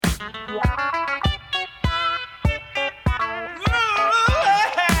Hey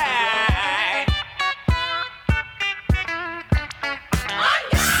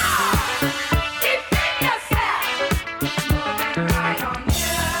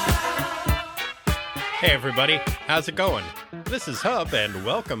everybody, how's it going? This is Hub, and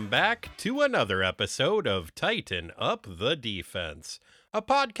welcome back to another episode of Tighten Up the Defense, a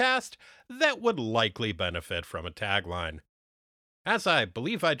podcast that would likely benefit from a tagline. As I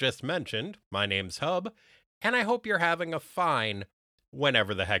believe I just mentioned, my name's Hub, and I hope you're having a fine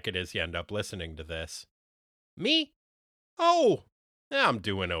whenever the heck it is you end up listening to this. Me? Oh, I'm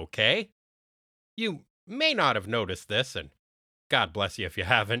doing okay. You may not have noticed this, and God bless you if you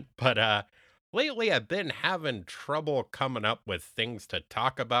haven't, but lately I've been having trouble coming up with things to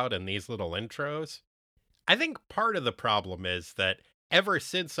talk about in these little intros. I think part of the problem is that ever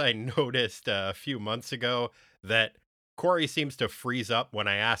since I noticed a few months ago that Corey seems to freeze up when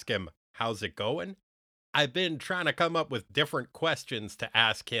I ask him, how's it going? I've been trying to come up with different questions to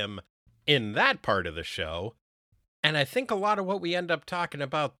ask him in that part of the show. And I think a lot of what we end up talking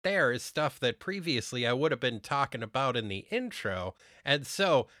about there is stuff that previously I would have been talking about in the intro. And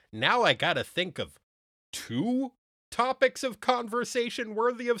so now I got to think of two topics of conversation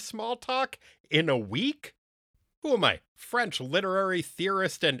worthy of small talk in a week? Who am I? French literary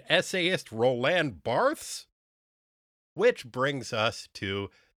theorist and essayist Roland Barthes? Which brings us to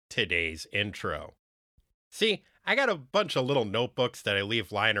today's intro. See, I got a bunch of little notebooks that I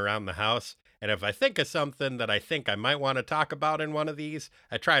leave lying around the house. And if I think of something that I think I might want to talk about in one of these,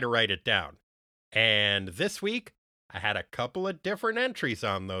 I try to write it down. And this week, I had a couple of different entries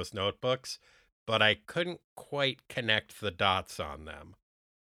on those notebooks, but I couldn't quite connect the dots on them.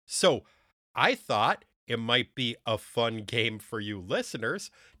 So I thought it might be a fun game for you listeners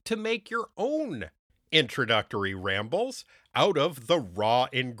to make your own introductory rambles out of the raw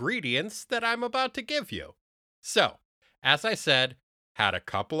ingredients that I'm about to give you. So, as I said, had a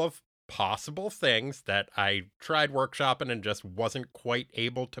couple of possible things that I tried workshopping and just wasn't quite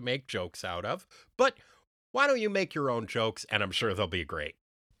able to make jokes out of. But why don't you make your own jokes, and I'm sure they'll be great.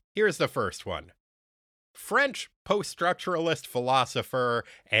 Here's the first one. French post-structuralist philosopher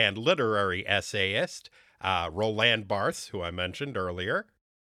and literary essayist Roland Barthes, who I mentioned earlier,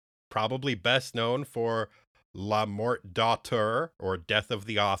 probably best known for La Mort d'auteur, or Death of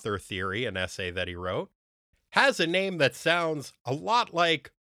the Author theory, an essay that he wrote, has a name that sounds a lot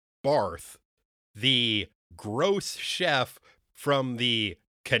like Barth, the gross chef from the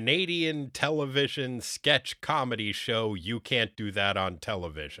Canadian television sketch comedy show You Can't Do That on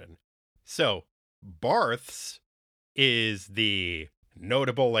Television. So, Barth's is the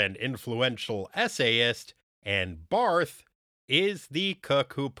notable and influential essayist, and Barth is the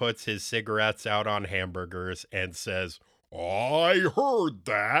cook who puts his cigarettes out on hamburgers and says, "I heard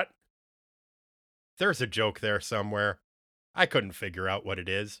that." There's a joke there somewhere. I couldn't figure out what it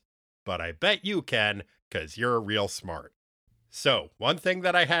is, but I bet you can, 'cause you're real smart. So, one thing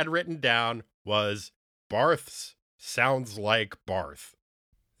that I had written down was Barth's sounds like Barth.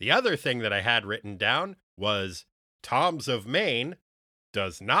 The other thing that I had written down was Tom's of Maine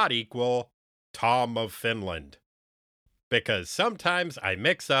does not equal Tom of Finland. Because sometimes I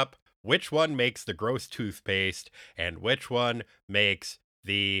mix up which one makes the gross toothpaste and which one makes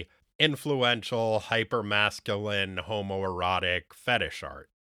the influential, hyper-masculine, homoerotic fetish art.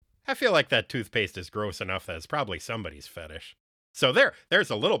 I feel like that toothpaste is gross enough that it's probably somebody's fetish. So there's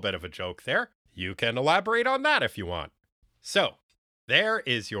a little bit of a joke there. You can elaborate on that if you want. So, there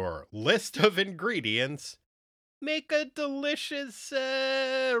is your list of ingredients. Make a delicious,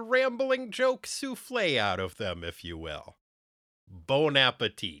 rambling joke souffle out of them, if you will. Bon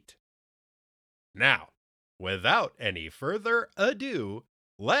appetit. Now, without any further ado,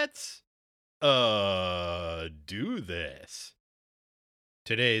 let's, do this.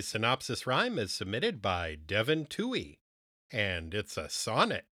 Today's synopsis rhyme is submitted by Devin Toohey, and it's a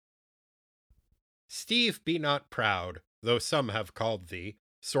sonnet. Steve, be not proud, though some have called thee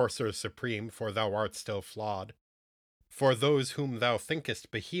Sorcerer Supreme, for thou art still flawed. For those whom thou thinkest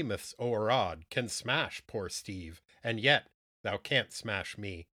behemoths o'erawed can smash poor Steve, and yet thou can't smash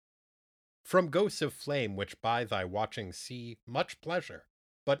me. From ghosts of flame which by thy watching see much pleasure,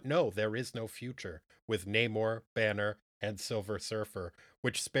 but know there is no future, with Namor, Banner, and Silver Surfer,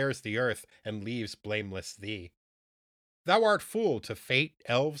 which spares the earth and leaves blameless thee. Thou art fool to fate,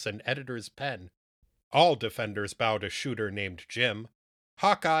 elves, and editor's pen. All defenders bow to shooter named Jim.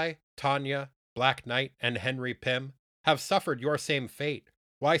 Hawkeye, Tanya, Black Knight, and Henry Pym have suffered your same fate.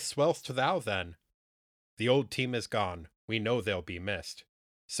 Why swell'st thou then? The old team is gone. We know they'll be missed.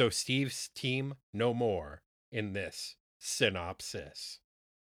 So Steve's team no more in this synopsis.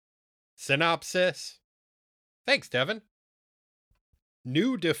 Synopsis. Thanks, Devin.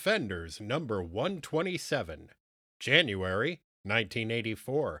 New Defenders number 127, January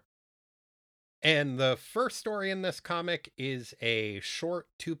 1984. And the first story in this comic is a short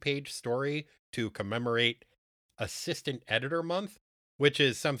 2-page story to commemorate Assistant Editor Month, which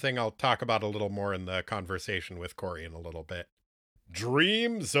is something I'll talk about a little more in the conversation with Corey in a little bit.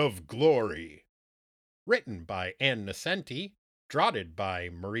 Dreams of Glory. Written by Ann Nocenti, draughted by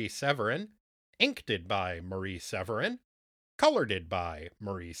Marie Severin, inked by Marie Severin, colored by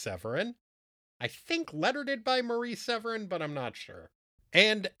Marie Severin, I think lettered by Marie Severin, but I'm not sure,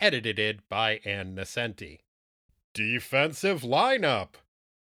 and edited by Ann Nocenti. Defensive lineup.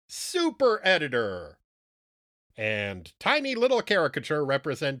 Super Editor. And tiny little caricature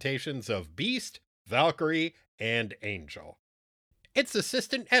representations of Beast, Valkyrie, and Angel. It's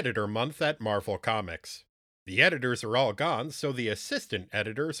Assistant Editor Month at Marvel Comics. The editors are all gone, so the assistant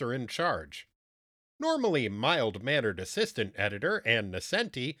editors are in charge. Normally mild-mannered assistant editor Ann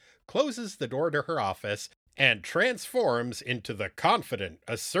Nocenti closes the door to her office and transforms into the confident,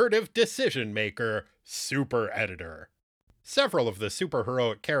 assertive decision-maker, Super Editor. Several of the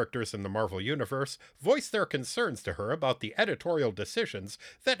superheroic characters in the Marvel Universe voice their concerns to her about the editorial decisions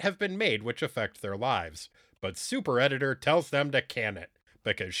that have been made which affect their lives, but Super Editor tells them to can it,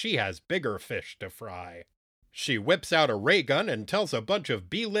 because she has bigger fish to fry. She whips out a ray gun and tells a bunch of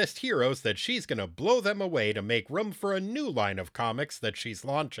B-list heroes that she's gonna blow them away to make room for a new line of comics that she's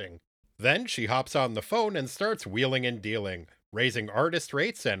launching. Then she hops on the phone and starts wheeling and dealing, raising artist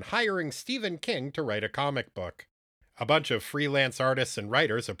rates and hiring Stephen King to write a comic book. A bunch of freelance artists and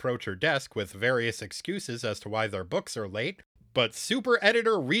writers approach her desk with various excuses as to why their books are late, but Super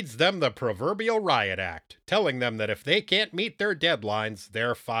Editor reads them the proverbial riot act, telling them that if they can't meet their deadlines,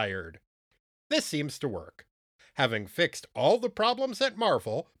 they're fired. This seems to work. Having fixed all the problems at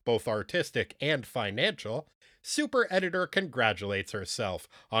Marvel, both artistic and financial, Super Editor congratulates herself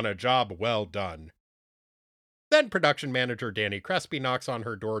on a job well done. Then production manager Danny Crespi knocks on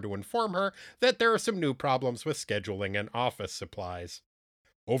her door to inform her that there are some new problems with scheduling and office supplies.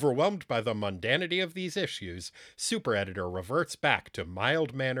 Overwhelmed by the mundanity of these issues, Super Editor reverts back to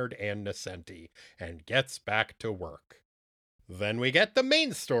mild-mannered Ann Nocenti and gets back to work. Then we get the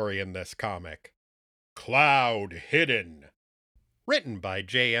main story in this comic. Cloud Hidden. Written by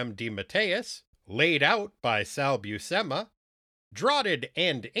J.M. DeMatteis, laid out by Sal Buscema, draughted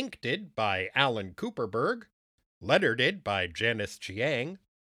and inked by Alan Cooperberg, lettered by Janice Chiang,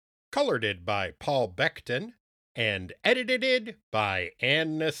 colored by Paul Beckton, and edited by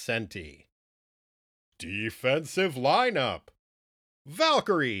Ann Nocenti. Defensive lineup.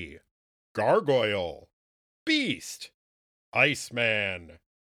 Valkyrie, Gargoyle, Beast, Iceman,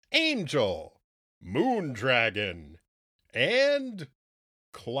 Angel, Moondragon, and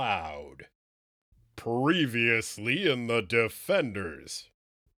Cloud. Previously in the Defenders.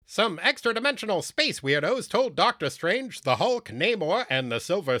 Some extra-dimensional space weirdos told Doctor Strange, the Hulk, Namor, and the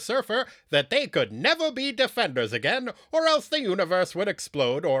Silver Surfer that they could never be Defenders again, or else the universe would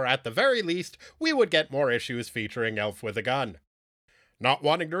explode, or at the very least, we would get more issues featuring Elf with a gun. Not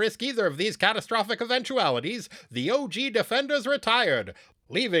wanting to risk either of these catastrophic eventualities, the OG Defenders retired,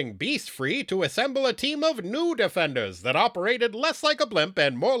 leaving Beast free to assemble a team of new Defenders that operated less like a blimp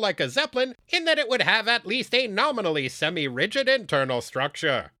and more like a Zeppelin in that it would have at least a nominally semi-rigid internal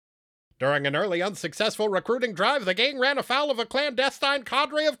structure. During an early unsuccessful recruiting drive, the gang ran afoul of a clandestine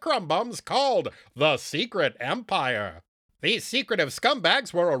cadre of crumbums called the Secret Empire. These secretive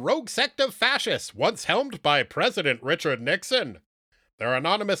scumbags were a rogue sect of fascists once helmed by President Richard Nixon. Their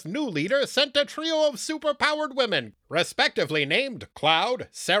anonymous new leader sent a trio of superpowered women, respectively named Cloud,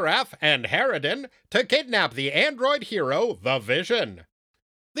 Seraph, and Harridan, to kidnap the android hero, the Vision.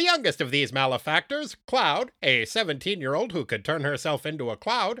 The youngest of these malefactors, Cloud, a 17-year-old who could turn herself into a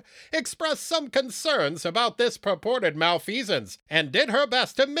cloud, expressed some concerns about this purported malfeasance, and did her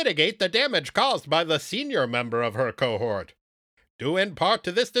best to mitigate the damage caused by the senior member of her cohort. Due in part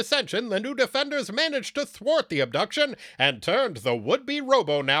to this dissension, the new Defenders managed to thwart the abduction and turned the would-be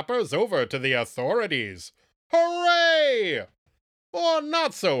robo-nappers over to the authorities. Hooray! Or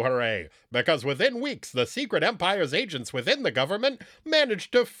not so hooray, because within weeks the Secret Empire's agents within the government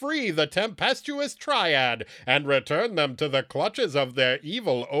managed to free the tempestuous triad and return them to the clutches of their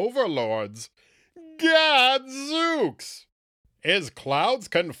evil overlords. Gadzooks! Is Cloud's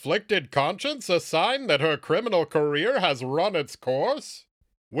conflicted conscience a sign that her criminal career has run its course?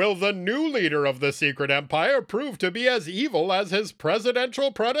 Will the new leader of the Secret Empire prove to be as evil as his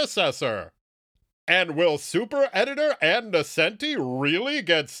presidential predecessor? And will Super Editor Ann Nocenti really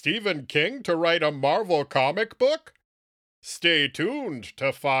get Stephen King to write a Marvel comic book? Stay tuned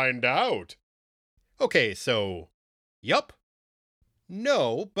to find out. Okay, so, yup.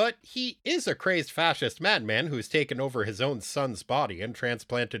 No, but he is a crazed fascist madman who's taken over his own son's body and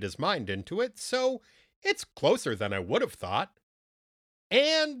transplanted his mind into it, so it's closer than I would have thought.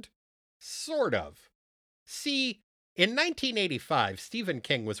 And sort of. See, in 1985, Stephen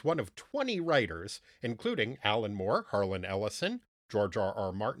King was one of 20 writers, including Alan Moore, Harlan Ellison, George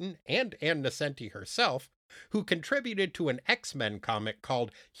R.R. Martin, and Ann Nocenti herself, who contributed to an X-Men comic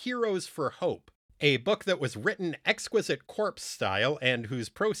called Heroes for Hope, a book that was written exquisite corpse style and whose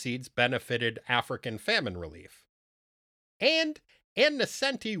proceeds benefited African famine relief. And Ann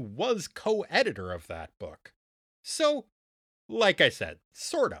Nocenti was co-editor of that book. So, like I said,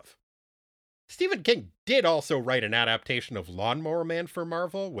 sort of. Stephen King did also write an adaptation of Lawnmower Man for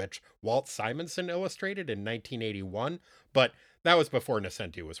Marvel, which Walt Simonson illustrated in 1981, but that was before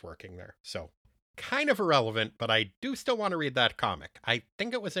Nocenti was working there, so kind of irrelevant, but I do still want to read that comic. I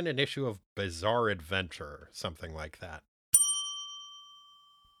think it was in an issue of Bizarre Adventure or something like that.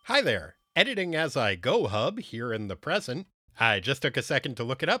 Hi there, editing as I go hub here in the present. I just took a second to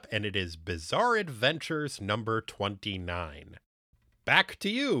look it up, and it is Bizarre Adventures number 29. Back to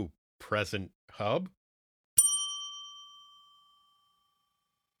you, present hub.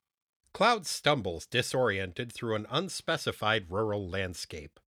 Cloud stumbles disoriented through an unspecified rural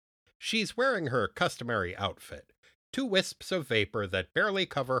landscape. She's wearing her customary outfit, 2 wisps of vapor that barely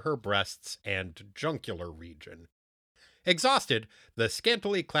cover her breasts and jungular region. Exhausted, the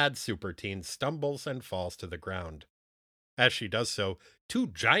scantily clad superteen stumbles and falls to the ground. As she does so, 2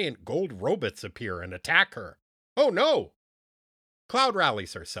 giant gold robots appear and attack her. Oh no! Cloud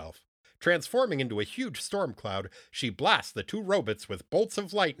rallies herself. Transforming into a huge storm cloud, she blasts the 2 robots with bolts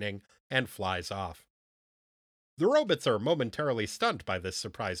of lightning and flies off. The robots are momentarily stunned by this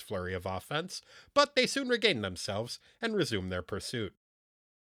surprise flurry of offense, but they soon regain themselves and resume their pursuit.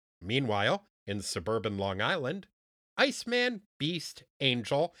 Meanwhile, in suburban Long Island, Iceman, Beast,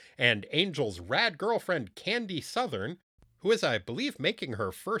 Angel, and Angel's rad girlfriend Candy Southern, who is, I believe, making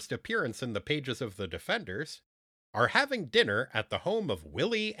her first appearance in the pages of The Defenders, are having dinner at the home of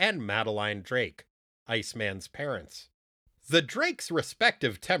Willie and Madeline Drake, Iceman's parents. The Drakes'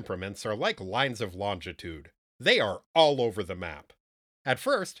 respective temperaments are like lines of longitude. They are all over the map. At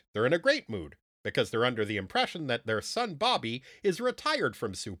first, they're in a great mood, because they're under the impression that their son Bobby is retired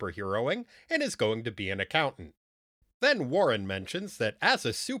from superheroing and is going to be an accountant. Then Warren mentions that as a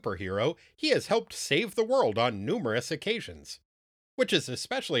superhero, he has helped save the world on numerous occasions. Which is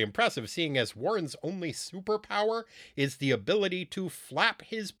especially impressive seeing as Warren's only superpower is the ability to flap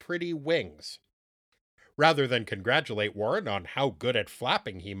his pretty wings. Rather than congratulate Warren on how good at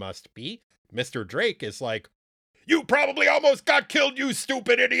flapping he must be, Mr. Drake is like, "You probably almost got killed, you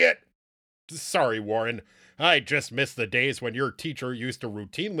stupid idiot!" "Sorry, Warren. I just miss the days when your teacher used to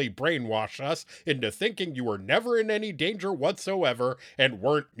routinely brainwash us into thinking you were never in any danger whatsoever and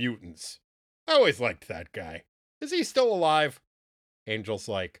weren't mutants. I always liked that guy. Is he still alive?" Angel's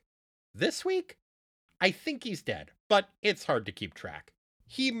like, "This week? I think he's dead, but it's hard to keep track.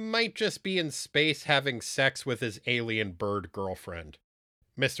 He might just be in space having sex with his alien bird girlfriend."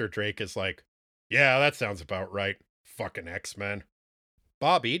 Mr. Drake is like, "Yeah, that sounds about right. Fucking X-Men."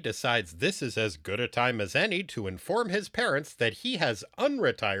 Bobby decides this is as good a time as any to inform his parents that he has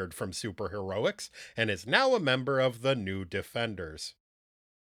unretired from superheroics and is now a member of the New Defenders.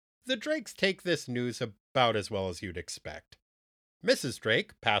 The Drakes take this news about as well as you'd expect. Mrs.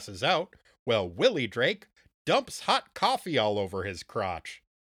 Drake passes out, while Willie Drake dumps hot coffee all over his crotch.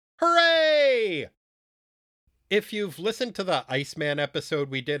 Hooray! If you've listened to the Iceman episode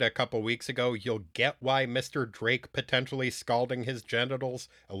we did a couple weeks ago, you'll get why Mr. Drake potentially scalding his genitals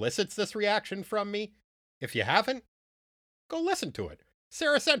elicits this reaction from me. If you haven't, go listen to it.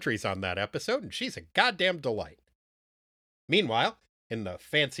 Sarah Sentry's on that episode, and she's a goddamn delight. Meanwhile, in the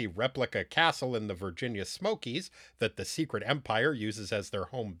fancy replica castle in the Virginia Smokies that the Secret Empire uses as their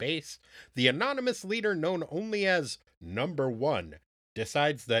home base, the anonymous leader known only as Number 1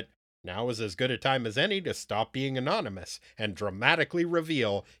 decides that now is as good a time as any to stop being anonymous and dramatically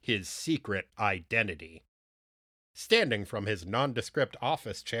reveal his secret identity. Standing from his nondescript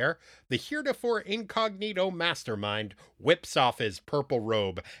office chair, the heretofore incognito mastermind whips off his purple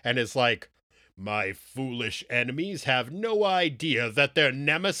robe and is like, "My foolish enemies have no idea that their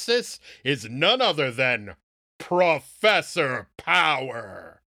nemesis is none other than Professor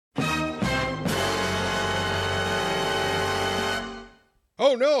Power."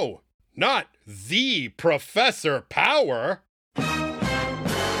 Oh no, not the Professor Power!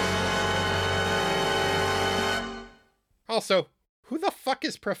 Also, who the fuck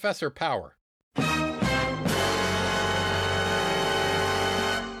is Professor Power?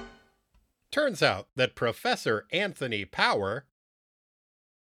 Turns out that Professor Anthony Power.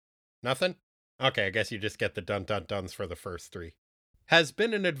 Nothing? Okay, I guess you just get the dun-dun-duns for the first three. Has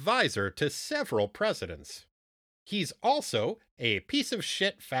been an advisor to several presidents. He's also a piece of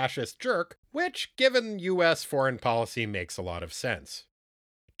shit fascist jerk, which, given US foreign policy, makes a lot of sense.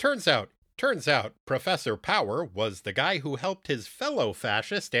 Turns out, Professor Power was the guy who helped his fellow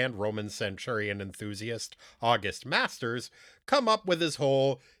fascist and Roman centurion enthusiast, August Masters, come up with his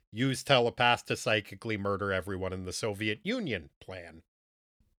whole use telepaths to psychically murder everyone in the Soviet Union plan.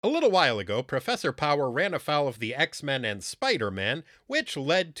 A little while ago, Professor Power ran afoul of the X-Men and Spider-Man, which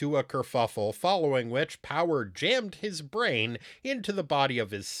led to a kerfuffle, following which Power jammed his brain into the body of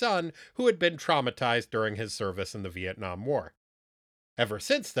his son, who had been traumatized during his service in the Vietnam War. Ever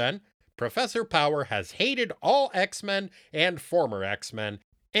since then, Professor Power has hated all X-Men and former X-Men,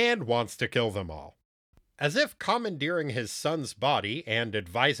 and wants to kill them all. As if commandeering his son's body and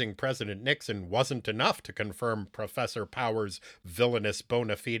advising President Nixon wasn't enough to confirm Professor Power's villainous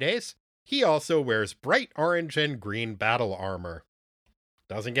bona fides, he also wears bright orange and green battle armor.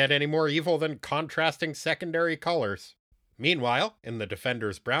 Doesn't get any more evil than contrasting secondary colors. Meanwhile, in the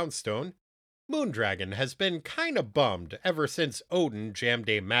Defender's brownstone, Moondragon has been kinda bummed ever since Odin jammed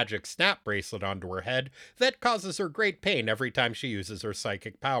a magic snap bracelet onto her head that causes her great pain every time she uses her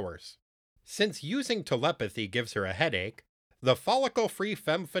psychic powers. Since using telepathy gives her a headache, the follicle-free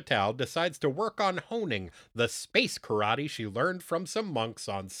femme fatale decides to work on honing the space karate she learned from some monks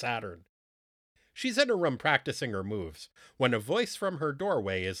on Saturn. She's in her room practicing her moves, when a voice from her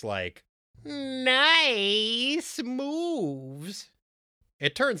doorway is like, "Nice moves."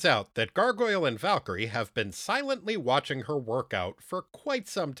 It turns out that Gargoyle and Valkyrie have been silently watching her workout for quite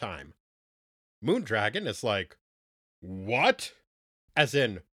some time. Moondragon is like, "What?" As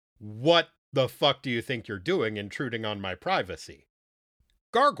in, what the fuck do you think you're doing intruding on my privacy?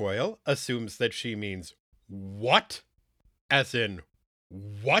 Gargoyle assumes that she means, "What?" As in,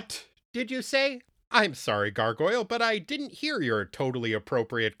 "What did you say?" I'm sorry, Gargoyle, but I didn't hear your totally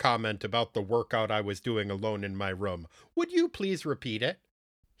appropriate comment about the workout I was doing alone in my room. Would you please repeat it?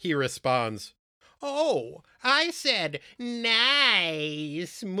 He responds, "Oh, I said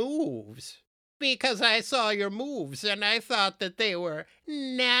nice moves. Because I saw your moves and I thought that they were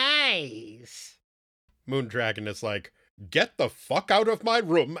nice." Moondragon is like, "Get the fuck out of my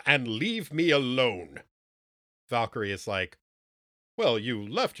room and leave me alone." Valkyrie is like, "Well, you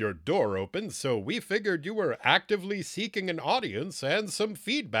left your door open, so we figured you were actively seeking an audience and some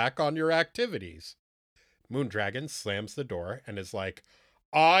feedback on your activities." Moondragon slams the door and is like,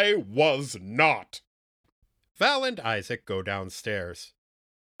 "I was not." Val and Isaac go downstairs.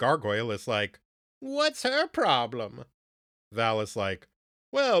 Gargoyle is like, "What's her problem?" Val is like,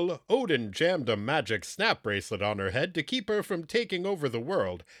 "Well, Odin jammed a magic snap bracelet on her head to keep her from taking over the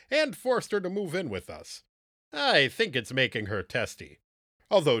world, and forced her to move in with us. I think it's making her testy.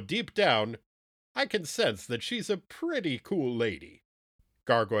 Although deep down, I can sense that she's a pretty cool lady."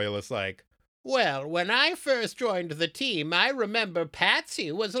 Gargoyle is like, "Well, when I first joined the team, I remember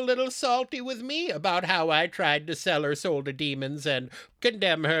Patsy was a little salty with me about how I tried to sell her soul to demons and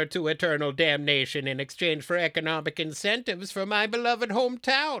condemn her to eternal damnation in exchange for economic incentives for my beloved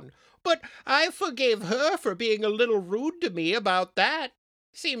hometown. But I forgave her for being a little rude to me about that.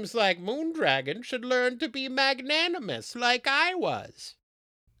 Seems like Moondragon should learn to be magnanimous like I was."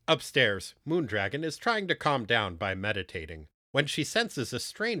 Upstairs, Moondragon is trying to calm down by meditating, when she senses a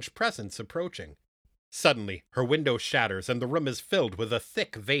strange presence approaching. Suddenly, her window shatters and the room is filled with a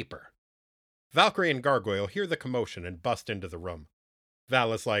thick vapor. Valkyrie and Gargoyle hear the commotion and bust into the room.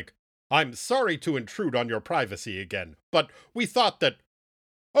 Val is like, "I'm sorry to intrude on your privacy again, but we thought that—"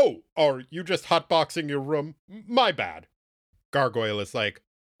 "Oh, are you just hotboxing your room? My bad." Gargoyle is like,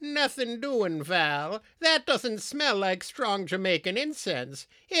 "Nothing doing, Val. That doesn't smell like strong Jamaican incense.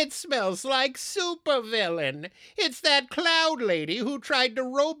 It smells like supervillain. It's that cloud lady who tried to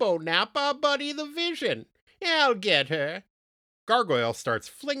robo-nap our buddy the Vision. I'll get her." Gargoyle starts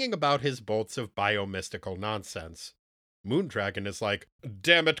flinging about his bolts of biomystical nonsense. Moondragon is like,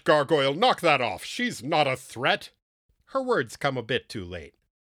 "Damn it, Gargoyle, knock that off. She's not a threat." Her words come a bit too late.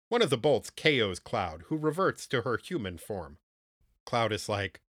 One of the bolts KOs Cloud, who reverts to her human form. Cloud is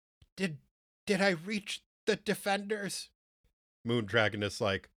like, Did I reach the Defenders?" Moondragon is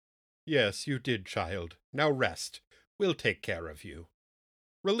like, "Yes, you did, child. Now rest. We'll take care of you."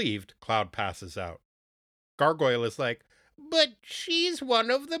 Relieved, Cloud passes out. Gargoyle is like, "But she's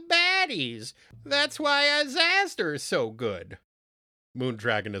one of the baddies. That's why Azazder's so good."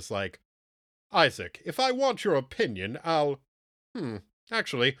 Moondragon is like, "Isaac, if I want your opinion, I'll...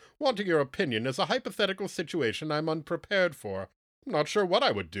 Actually, wanting your opinion is a hypothetical situation I'm unprepared for. I'm not sure what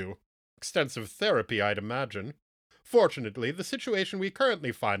I would do. extensive therapy, I'd imagine. Fortunately, the situation we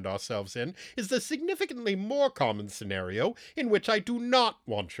currently find ourselves in is the significantly more common scenario in which I do not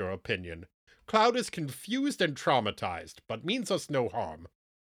want your opinion. Cloud is confused and traumatized, but means us no harm.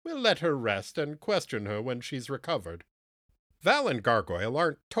 We'll let her rest and question her when she's recovered. Val and Gargoyle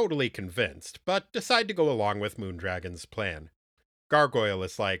aren't totally convinced, but decide to go along with Moondragon's plan. Gargoyle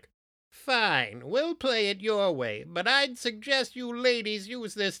is like, "Fine, we'll play it your way, but I'd suggest you ladies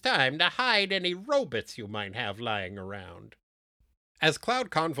use this time to hide any robots you might have lying around." As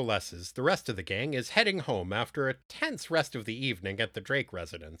Cloud convalesces, the rest of the gang is heading home after a tense rest of the evening at the Drake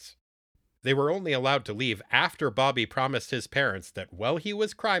residence. They were only allowed to leave after Bobby promised his parents that while he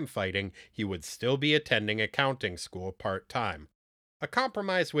was crime fighting, he would still be attending accounting school part-time, a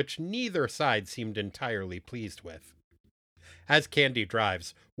compromise which neither side seemed entirely pleased with. As Candy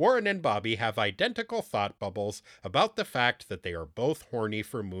drives, Warren and Bobby have identical thought bubbles about the fact that they are both horny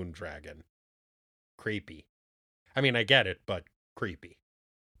for Moondragon. Creepy. I mean, I get it, but creepy.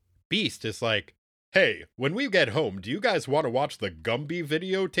 Beast is like, "Hey, when we get home, do you guys want to watch the Gumby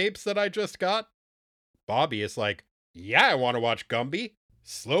videotapes that I just got?" Bobby is like, "Yeah, I want to watch Gumby.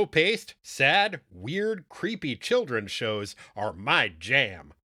 Slow-paced, sad, weird, creepy children's shows are my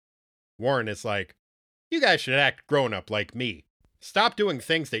jam." Warren is like, "You guys should act grown-up like me. Stop doing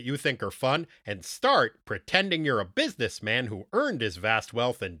things that you think are fun and start pretending you're a businessman who earned his vast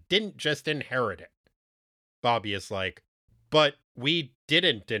wealth and didn't just inherit it." Bobby is like, "But we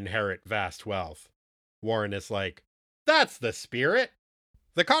didn't inherit vast wealth." Warren is like, "That's the spirit."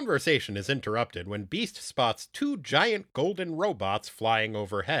 The conversation is interrupted when Beast spots two giant golden robots flying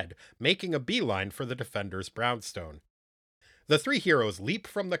overhead, making a beeline for the Defender's brownstone. The three heroes leap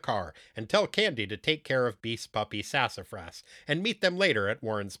from the car and tell Candy to take care of Beast's puppy Sassafras and meet them later at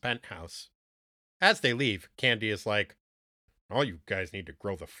Warren's penthouse. As they leave, Candy is like, "All you guys need to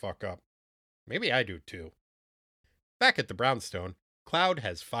grow the fuck up. Maybe I do too." Back at the brownstone, Cloud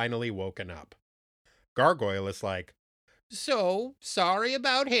has finally woken up. Gargoyle is like, "So, sorry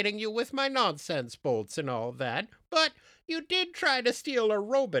about hitting you with my nonsense bolts and all that, but you did try to steal a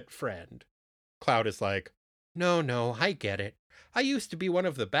robot friend." Cloud is like, No, I get it. I used to be one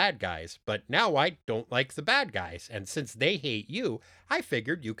of the bad guys, but now I don't like the bad guys, and since they hate you, I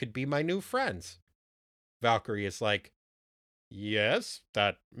figured you could be my new friends." Valkyrie is like, "Yes,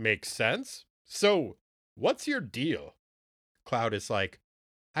 that makes sense. So, what's your deal?" Cloud is like,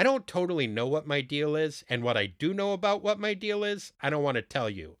 "I don't totally know what my deal is, and what I do know about what my deal is, I don't want to tell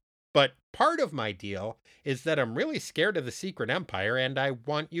you. But part of my deal is that I'm really scared of the Secret Empire, and I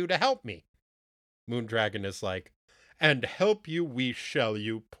want you to help me." Moondragon is like, "And help you we shall,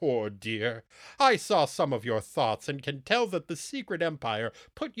 you poor dear. I saw some of your thoughts and can tell that the Secret Empire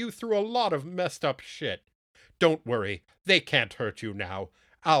put you through a lot of messed up shit. Don't worry, they can't hurt you now.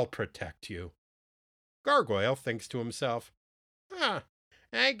 I'll protect you." Gargoyle thinks to himself,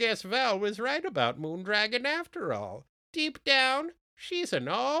 I guess Val was right about Moondragon after all. Deep down, she's an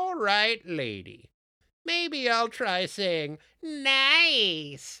all right lady. Maybe I'll try saying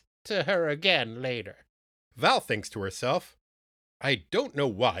nice to her again later." Val thinks to herself, "I don't know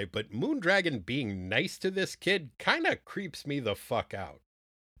why, but Moondragon being nice to this kid kinda creeps me the fuck out."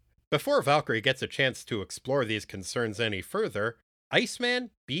 Before Valkyrie gets a chance to explore these concerns any further,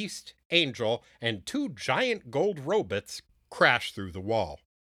 Iceman, Beast, Angel, and two giant gold robots crash through the wall.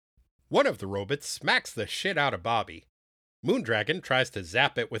 One of the robots smacks the shit out of Bobby. Moondragon tries to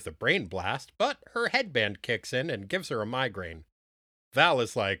zap it with a brain blast, but her headband kicks in and gives her a migraine. Val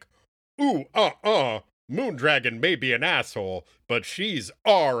is like, "Ooh, Moondragon may be an asshole, but she's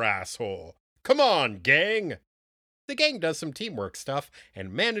our asshole. Come on, gang." The gang does some teamwork stuff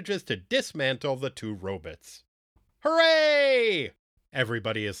and manages to dismantle the two robots. "Hooray!"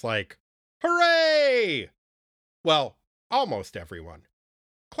 Everybody is like, "Hooray!" Well, almost everyone.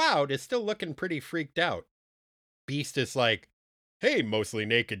 Cloud is still looking pretty freaked out. Beast is like, "Hey, mostly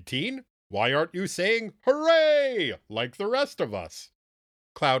naked teen, why aren't you saying hooray like the rest of us?"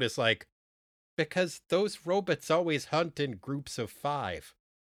 Cloud is like, "Because those robots always hunt in groups of 5.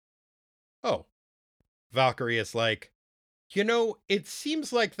 Oh. Valkyrie is like, "It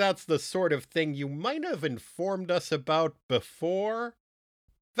seems like that's the sort of thing you might have informed us about before."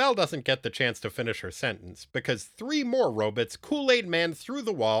 Val doesn't get the chance to finish her sentence, because 3 more robots Kool-Aid Man through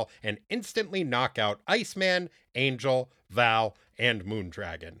the wall and instantly knock out Iceman, Angel, Val, and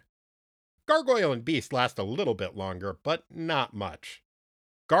Moondragon. Gargoyle and Beast last a little bit longer, but not much.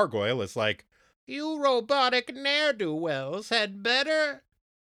 Gargoyle is like, "You robotic ne'er-do-wells had better..."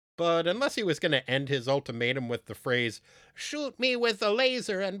 But unless he was going to end his ultimatum with the phrase, "Shoot me with a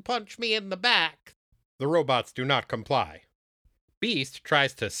laser and punch me in the back," the robots do not comply. Beast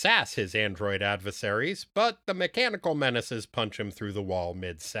tries to sass his android adversaries, but the mechanical menaces punch him through the wall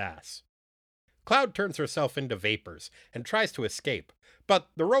mid-sass. Cloud turns herself into vapors and tries to escape, but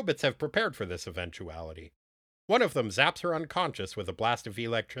the robots have prepared for this eventuality. One of them zaps her unconscious with a blast of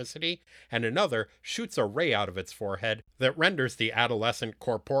electricity, and another shoots a ray out of its forehead that renders the adolescent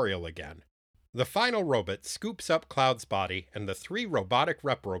corporeal again. The final robot scoops up Cloud's body, and the 3 robotic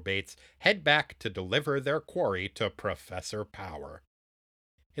reprobates head back to deliver their quarry to Professor Power.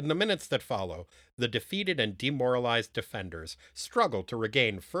 In the minutes that follow, the defeated and demoralized defenders struggle to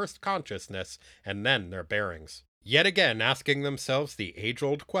regain first consciousness and then their bearings, yet again asking themselves the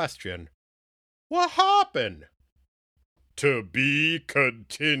age-old question, what happened? To be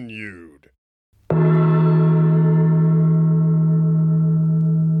continued.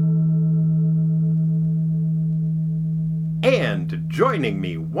 And joining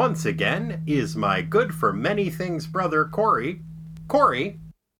me once again is my good-for-many-things brother, Corey. Corey?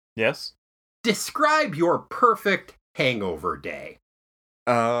 Yes? Describe your perfect hangover day.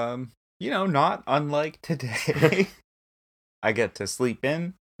 Not unlike today. I get to sleep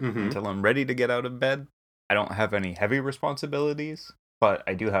in until I'm ready to get out of bed. I don't have any heavy responsibilities, but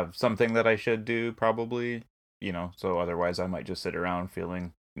I do have something that I should do, probably, so otherwise I might just sit around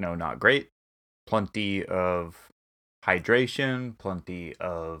feeling, not great. Plenty of hydration, plenty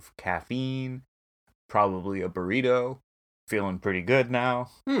of caffeine, probably a burrito, feeling pretty good now.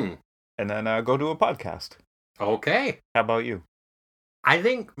 And then go to a podcast. Okay. How about you? I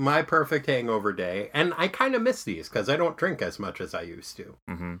think my perfect hangover day, and I kind of miss these because I don't drink as much as I used to,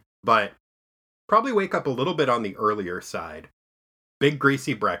 but probably wake up a little bit on the earlier side, big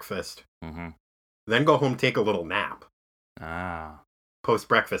greasy breakfast, then go home, take a little nap.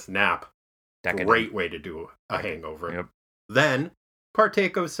 Post-breakfast nap. Decadent. Great way to do a hangover. Yep. Then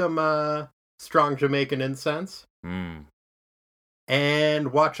partake of some strong Jamaican incense.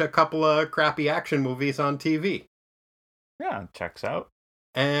 And watch a couple of crappy action movies on TV. Yeah, checks out.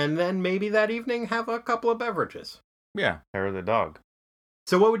 And then maybe that evening have a couple of beverages. Yeah, hair of the dog.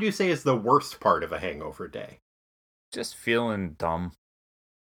 So what would you say is the worst part of a hangover day? Just feeling dumb.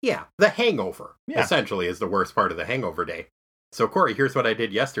 Yeah, the hangover, essentially, is the worst part of the hangover day. So, Corey, here's what I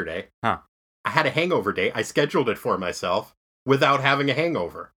did yesterday. I had a hangover day. I scheduled it for myself without having a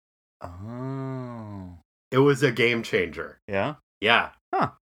hangover. Oh. It was a game changer. Yeah? Yeah.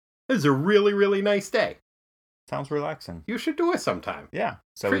 It was a really, really nice day. Sounds relaxing. You should do it sometime. Yeah.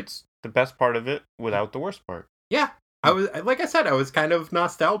 So it's the best part of it without the worst part. Yeah. I was kind of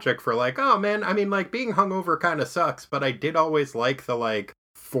nostalgic for oh man, I mean being hungover kind of sucks, but I did always like the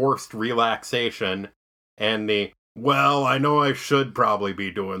forced relaxation and well, I know I should probably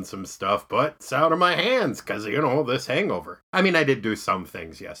be doing some stuff, but it's out of my hands because, this hangover. I mean, I did do some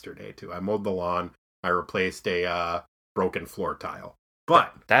things yesterday too. I mowed the lawn. I replaced a broken floor tile.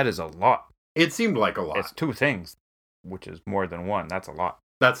 But that is a lot. It seemed like a lot. It's 2 things, which is more than 1. That's a lot.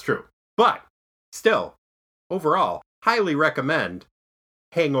 That's true. But still, overall, highly recommend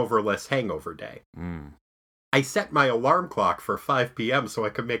hangoverless hangover day. I set my alarm clock for 5 p.m. so I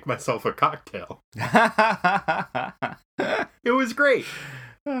could make myself a cocktail. It was great.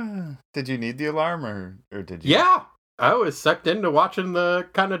 Did you need the alarm or did you? Yeah. I was sucked into watching the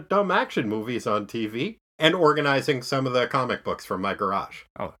kind of dumb action movies on TV and organizing some of the comic books from my garage.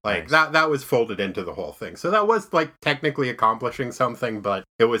 Oh, nice. That was folded into the whole thing. So that was technically accomplishing something, but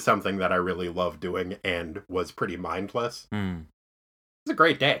it was something that I really loved doing and was pretty mindless. It was a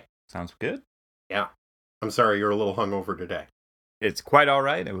great day. Sounds good. Yeah. I'm sorry you're a little hungover today. It's quite all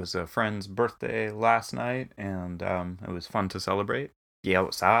right. It was a friend's birthday last night, and it was fun to celebrate. Get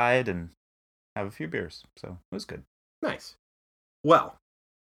outside and have a few beers, so it was good. Nice. Well,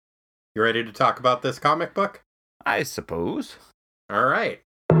 you ready to talk about this comic book? I suppose. All right.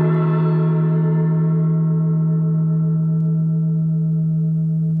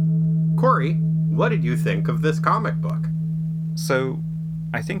 Corey, what did you think of this comic book? So,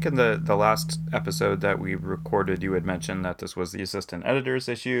 I think in the last episode that we recorded, you had mentioned that this was the assistant editor's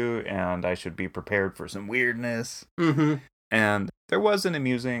issue, and I should be prepared for some weirdness. And there was an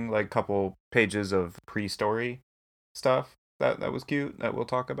amusing, couple pages of pre-story stuff that was cute, that we'll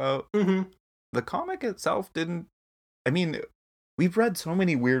talk about. The comic itself didn't... I mean, we've read so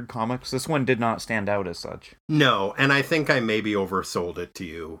many weird comics. This one did not stand out as such. No, and I think I maybe oversold it to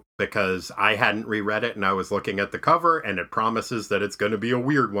you, because I hadn't reread it, and I was looking at the cover, and it promises that it's going to be a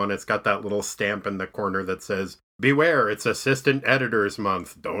weird one. It's got that little stamp in the corner that says, "Beware, it's Assistant Editors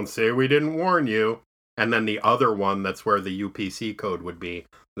Month. Don't say we didn't warn you." And then the other one, that's where the UPC code would be,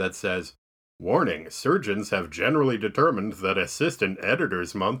 that says, "Warning, surgeons have generally determined that Assistant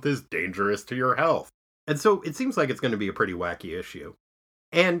Editors Month is dangerous to your health." And so it seems like it's going to be a pretty wacky issue.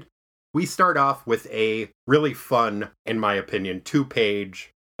 And we start off with a really fun, in my opinion,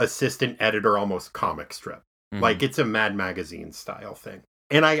 2-page assistant editor almost comic strip. Mm-hmm. Like it's a Mad Magazine style thing.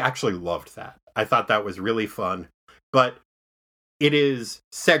 And I actually loved that. I thought that was really fun. But it is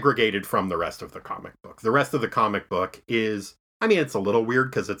segregated from the rest of the comic book. The rest of the comic book is, I mean, it's a little weird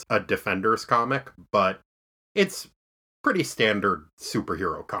because it's a Defenders comic, but it's pretty standard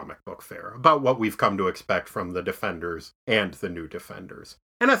superhero comic book fare about what we've come to expect from the Defenders and the New Defenders.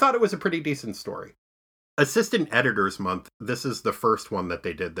 And I thought it was a pretty decent story. Assistant Editors Month, this is the first one that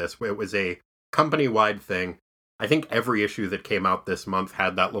they did this. It was a company-wide thing. I think every issue that came out this month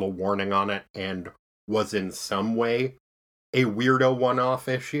had that little warning on it and was in some way a weirdo one-off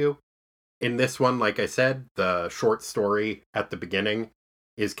issue. In this one, like I said, the short story at the beginning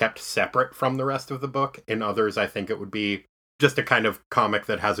is kept separate from the rest of the book. In others, I think it would be just a kind of comic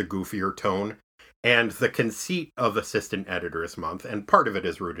that has a goofier tone. And the conceit of Assistant Editors Month, and part of it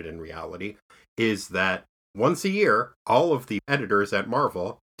is rooted in reality, is that once a year, all of the editors at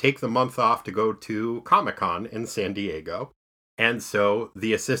Marvel take the month off to go to Comic-Con in San Diego. And so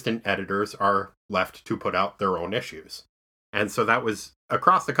the assistant editors are left to put out their own issues. And so that was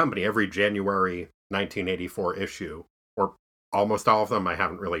across the company, every January 1984 issue, or almost all of them, I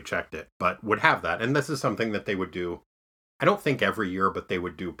haven't really checked it, but would have that. And this is something that they would do, I don't think every year, but they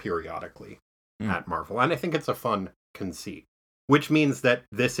would do periodically at Marvel. And I think it's a fun conceit, which means that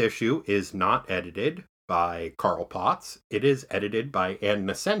this issue is not edited by Carl Potts. It is edited by Ann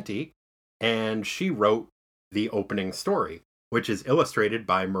Nocenti, and she wrote the opening story, which is illustrated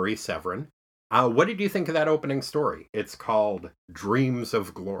by Marie Severin. What did you think of that opening story? It's called Dreams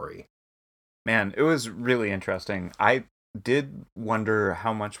of Glory. Man, it was really interesting. I did wonder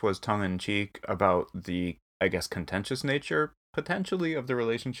how much was tongue-in-cheek about the, I guess, contentious nature, potentially, of the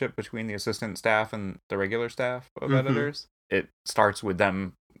relationship between the assistant staff and the regular staff of editors. It starts with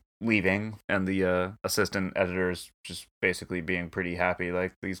them leaving and the assistant editors just basically being pretty happy,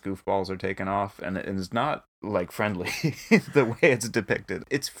 like these goofballs are taken off, and it is not like friendly the way it's depicted.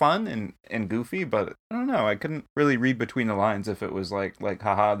 It's fun and goofy, but I don't know, I couldn't really read between the lines if it was like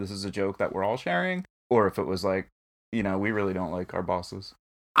haha, this is a joke that we're all sharing, or if it was like, you know, we really don't like our bosses.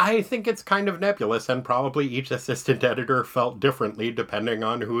 I think it's kind of nebulous, and probably each assistant editor felt differently depending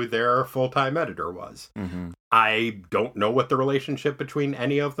on who their full-time editor was. I don't know what the relationship between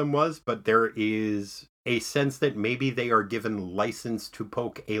any of them was, but there is a sense that maybe they are given license to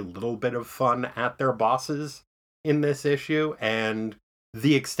poke a little bit of fun at their bosses in this issue, and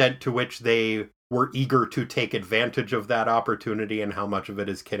the extent to which they were eager to take advantage of that opportunity and how much of it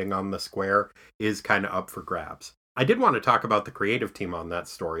is kidding on the square is kind of up for grabs. I did want to talk about the creative team on that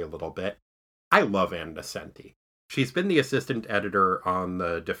story a little bit. I love Ann Nocenti. She's been the assistant editor on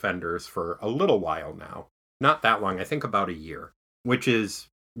the Defenders for a little while now. Not that long, I think about a year, which is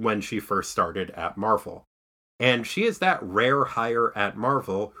when she first started at Marvel. And she is that rare hire at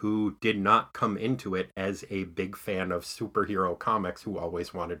Marvel who did not come into it as a big fan of superhero comics who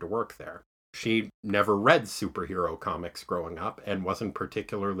always wanted to work there. She never read superhero comics growing up and wasn't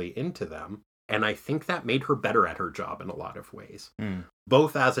particularly into them. And I think that made her better at her job in a lot of ways,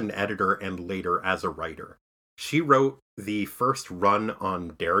 both as an editor and later as a writer. She wrote the first run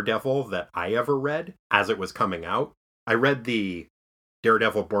on Daredevil that I ever read as it was coming out. I read the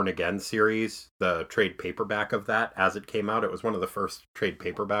Daredevil Born Again series, the trade paperback of that, as it came out. It was one of the first trade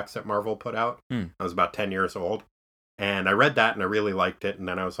paperbacks that Marvel put out. I was about 10 years old. And I read that and I really liked it. And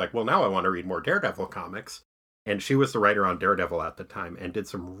then I was like, well, now I want to read more Daredevil comics. And she was the writer on Daredevil at the time and did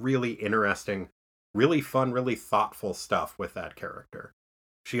some really interesting, really fun, really thoughtful stuff with that character.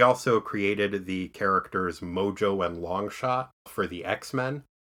 She also created the characters Mojo and Longshot for the X-Men,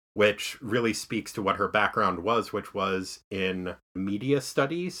 which really speaks to what her background was, which was in media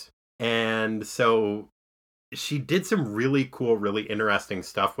studies. And so she did some really cool, really interesting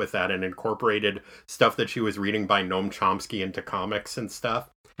stuff with that and incorporated stuff that she was reading by Noam Chomsky into comics and stuff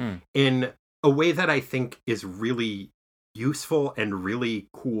in a way that I think is really useful and really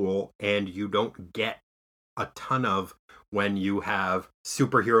cool, and you don't get a ton of when you have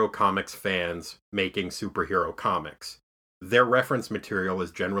superhero comics fans making superhero comics. Their reference material is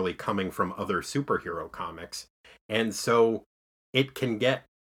generally coming from other superhero comics, and so it can get,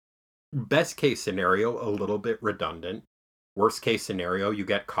 best case scenario, a little bit redundant. Worst case scenario, you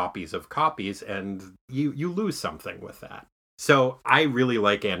get copies of copies, and you lose something with that. So I really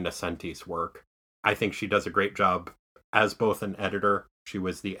like Ann Nocenti's work. I think she does a great job as both an editor. She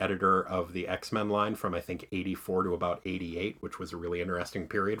was the editor of the X-Men line from, I think, 84 to about 88, which was a really interesting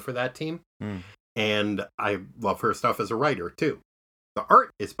period for that team. And I love her stuff as a writer, too. The art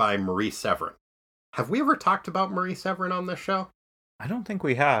is by Marie Severin. Have we ever talked about Marie Severin on this show? I don't think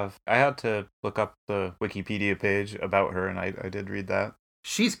we have. I had to look up the Wikipedia page about her, and I did read that.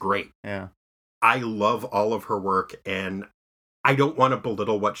 She's great. Yeah. I love all of her work, and I don't want to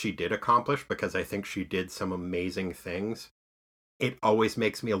belittle what she did accomplish because I think she did some amazing things. It always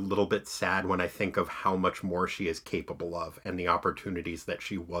makes me a little bit sad when I think of how much more she is capable of and the opportunities that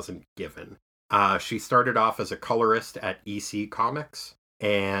she wasn't given. She started off as a colorist at EC Comics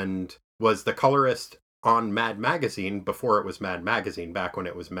and was the colorist on Mad Magazine before it was Mad Magazine, back when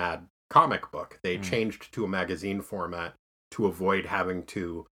it was Mad Comic Book. They changed to a magazine format to avoid having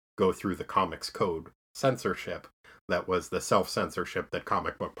to go through the Comics Code censorship that was the self-censorship that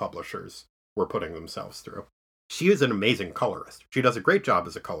comic book publishers were putting themselves through. She is an amazing colorist. She does a great job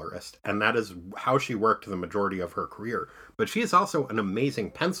as a colorist, and that is how she worked the majority of her career. But she is also an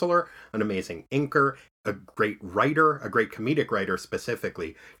amazing penciler, an amazing inker, a great writer, a great comedic writer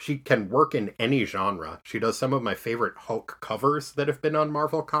specifically. She can work in any genre. She does some of my favorite Hulk covers that have been on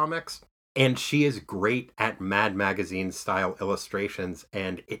Marvel Comics. And she is great at Mad Magazine style illustrations,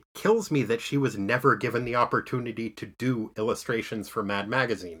 and it kills me that she was never given the opportunity to do illustrations for Mad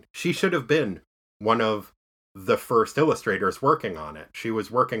Magazine. She should have been one of the first illustrators working on it. She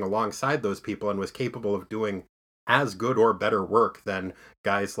was working alongside those people and was capable of doing as good or better work than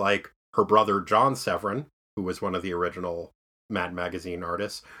guys like her brother John Severin, who was one of the original Mad Magazine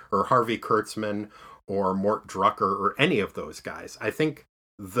artists, or Harvey Kurtzman, or Mort Drucker, or any of those guys. I think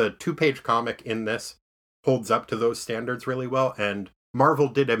the 2-page comic in this holds up to those standards really well, and Marvel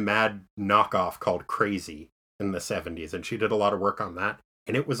did a Mad knockoff called Crazy in the 70s, and she did a lot of work on that,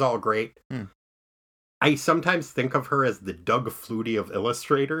 and it was all great. I sometimes think of her as the Doug Flutie of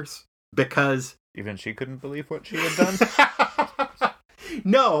illustrators, because even she couldn't believe what she had done?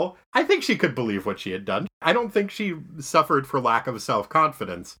 No, I think she could believe what she had done. I don't think she suffered for lack of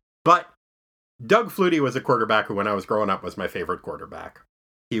self-confidence. But Doug Flutie was a quarterback who, when I was growing up, was my favorite quarterback.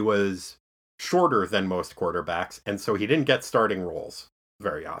 He was shorter than most quarterbacks, and so he didn't get starting roles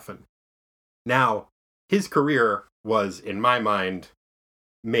very often. Now, his career was, in my mind,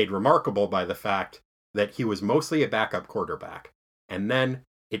 made remarkable by the fact that he was mostly a backup quarterback. And then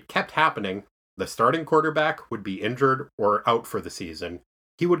it kept happening. The starting quarterback would be injured or out for the season.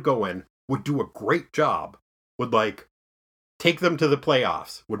 He would go in, would do a great job, would take them to the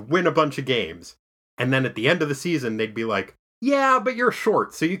playoffs, would win a bunch of games. And then at the end of the season, they'd be like, yeah, but you're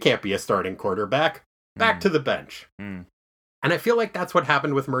short, so you can't be a starting quarterback. Back to the bench. And I feel like that's what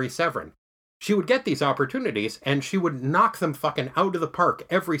happened with Marie Severin. She would get these opportunities, and she would knock them fucking out of the park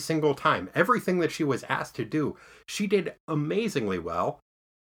every single time. Everything that she was asked to do, she did amazingly well.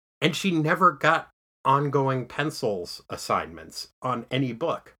 And she never got ongoing pencils assignments on any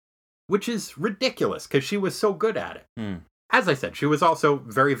book, which is ridiculous, because she was so good at it. As I said, she was also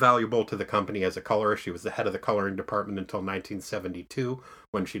very valuable to the company as a colorist. She was the head of the coloring department until 1972,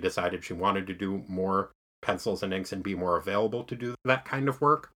 when she decided she wanted to do more pencils and inks and be more available to do that kind of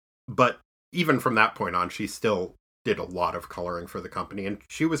work. But even from that point on, she still did a lot of coloring for the company, and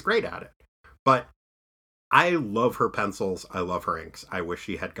she was great at it. But I love her pencils. I love her inks. I wish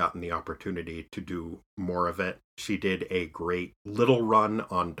she had gotten the opportunity to do more of it. She did a great little run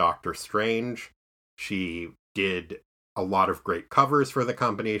on Doctor Strange. She did a lot of great covers for the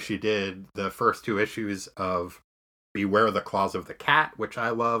company. She did the first 2 issues of Beware the Claws of the Cat, which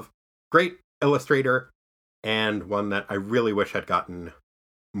I love. Great illustrator, and one that I really wish had gotten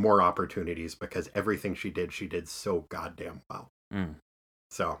more opportunities, because everything she did so goddamn well.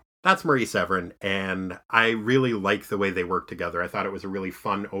 So that's Marie Severin, and I really like the way they work together. I thought it was a really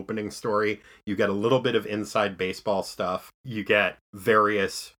fun opening story. You get a little bit of inside baseball stuff. You get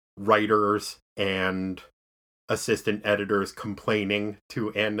various writers and assistant editors complaining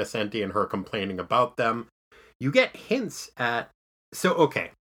to Ann Nocenti and her complaining about them. You get hints at... So,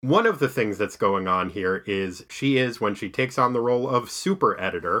 okay, one of the things that's going on here is when she takes on the role of super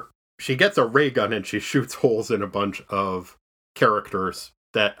editor, she gets a ray gun and she shoots holes in a bunch of characters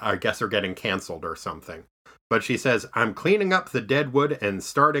that I guess are getting canceled or something. But she says, I'm cleaning up the dead wood and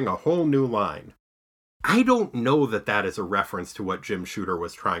starting a whole new line. I don't know that that is a reference to what Jim Shooter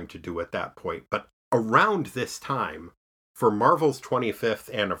was trying to do at that point, but around this time, for Marvel's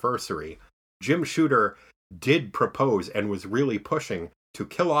 25th anniversary, Jim Shooter did propose and was really pushing to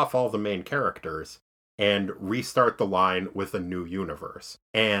kill off all the main characters and restart the line with a new universe.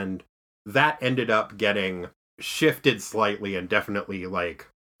 And that ended up getting shifted slightly and definitely,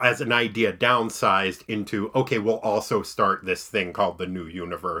 as an idea, downsized into, okay, we'll also start this thing called the new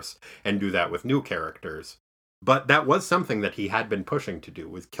universe and do that with new characters. But that was something that he had been pushing to do,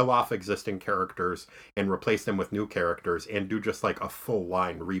 was kill off existing characters and replace them with new characters and do just a full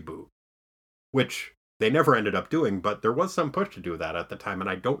line reboot. which they never ended up doing, but there was some push to do that at the time, and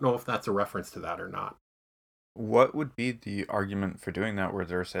I don't know if that's a reference to that or not. What would be the argument for doing that? Were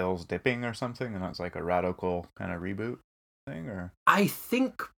their sales dipping or something, and it's like a radical kind of reboot thing? Or I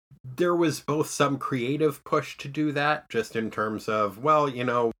think there was both some creative push to do that, just in terms of, well,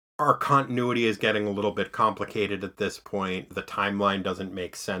 our continuity is getting a little bit complicated at this point. The timeline doesn't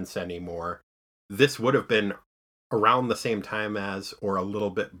make sense anymore. This would have been around the same time as, or a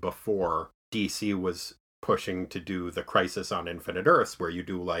little bit before, DC was pushing to do the Crisis on Infinite Earths, where you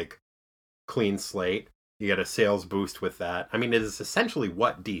do like clean slate. You get a sales boost with that. I mean, it is essentially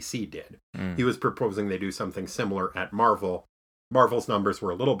what DC did. He was proposing they do something similar at Marvel. Marvel's numbers were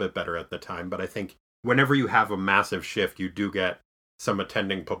a little bit better at the time, but I think whenever you have a massive shift, you do get some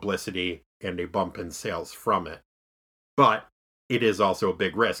attending publicity and a bump in sales from it. But it is also a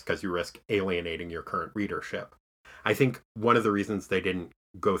big risk because you risk alienating your current readership. I think one of the reasons they didn't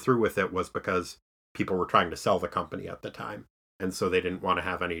go through with it was because people were trying to sell the company at the time. And so they didn't want to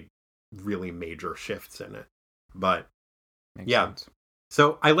have any really major shifts in it. But Makes yeah. sense.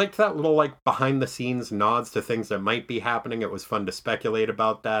 So I liked that little like behind the scenes nods to things that might be happening. It was fun to speculate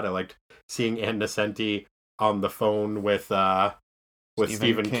about that. I liked seeing Ann Nesenti on the phone with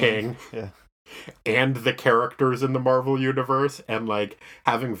Stephen King. Yeah. And the characters in the Marvel universe, and like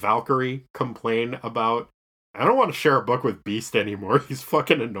having Valkyrie complain about, I don't want to share a book with Beast anymore. He's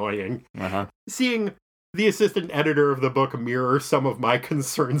fucking annoying. Uh-huh. Seeing the assistant editor of the book mirror some of my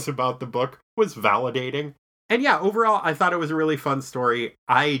concerns about the book was validating. And yeah, overall, I thought it was a really fun story.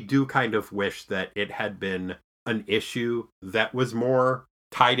 I do kind of wish that it had been an issue that was more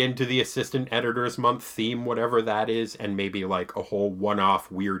tied into the Assistant Editor's Month theme, whatever that is, and maybe like a whole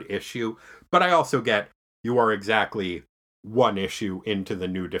one-off weird issue. But I also get you are exactly one issue into the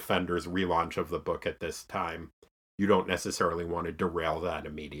New Defenders relaunch of the book at this time. You don't necessarily want to derail that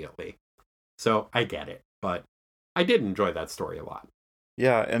immediately. So I get it, but I did enjoy that story a lot.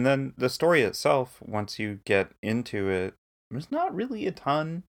 Yeah, and then the story itself, once you get into it, there's not really a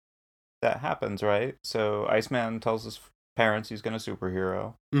ton that happens, right? So Iceman tells his parents he's going to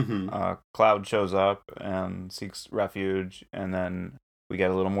superhero. Mm-hmm. Cloud shows up and seeks refuge, and then we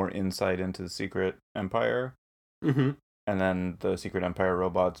get a little more insight into the Secret Empire. Mm-hmm. And then the Secret Empire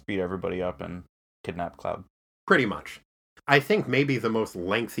robots beat everybody up and kidnap Cloud. Pretty much. I think maybe the most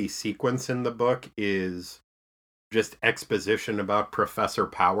lengthy sequence in the book is just exposition about Professor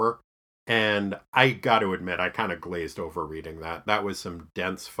Power. And I got to admit, I kind of glazed over reading that. That was some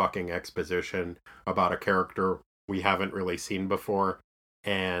dense fucking exposition about a character we haven't really seen before.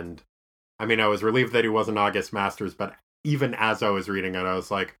 And I mean, I was relieved that he wasn't August Masters, but even as I was reading it, I was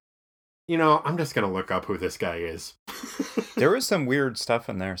like, I'm just going to look up who this guy is. There was some weird stuff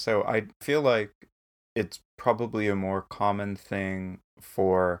in there. So I feel like it's probably a more common thing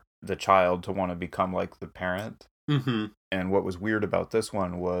for the child to want to become like the parent. Mm-hmm. And what was weird about this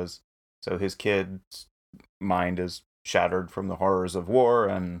one was, so his kid's mind is shattered from the horrors of war,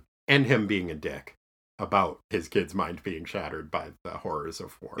 and him being a dick about his kid's mind being shattered by the horrors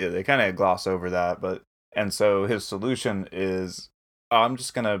of war. Yeah, they kind of gloss over that, and so his solution is, I'm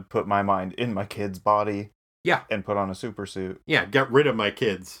just gonna put my mind in my kid's body, yeah, and put on a super suit, yeah, get rid of my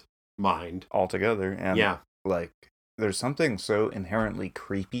kid's mind altogether, and yeah, like. There's something so inherently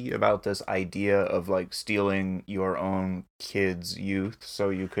creepy about this idea of like stealing your own kid's youth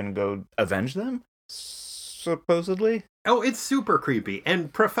so you can go avenge them, supposedly. Oh, it's super creepy.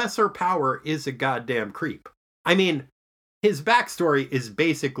 And Professor Power is a goddamn creep. I mean, his backstory is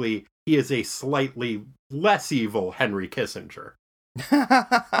basically he is a slightly less evil Henry Kissinger.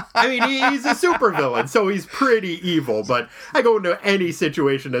 I mean, he's a supervillain, so he's pretty evil, but I go into any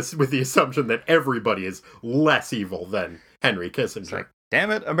situation with the assumption that everybody is less evil than Henry Kissinger. It's like, damn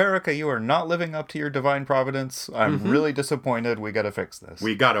it, America, you are not living up to your divine providence. I'm really disappointed. We gotta fix this.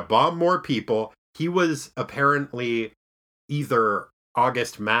 We gotta bomb more people. He was apparently either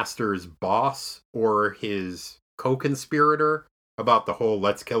August Masters' boss or his co-conspirator about the whole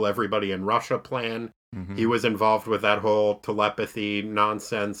let's kill everybody in Russia plan. Mm-hmm. He was involved with that whole telepathy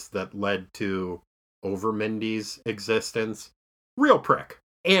nonsense that led to Overmindy's existence. Real prick.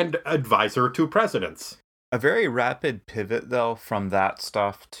 And advisor to presidents. A very rapid pivot, though, from that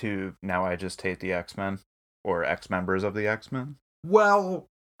stuff to now I just hate the X-Men. Or ex-members of the X-Men. Well,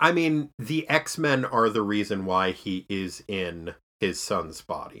 I mean, the X-Men are the reason why he is in his son's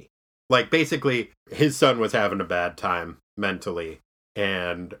body. Like, basically, his son was having a bad time mentally.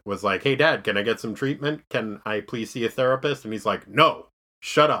 And was like, hey, Dad, can I get some treatment? Can I please see a therapist? And he's like, no,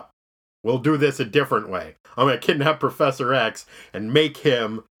 shut up. We'll do this a different way. I'm going to kidnap Professor X and make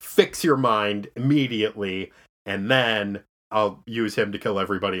him fix your mind immediately. And then I'll use him to kill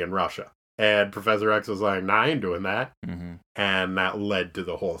everybody in Russia. And Professor X was like, nah, I ain't doing that. Mm-hmm. And that led to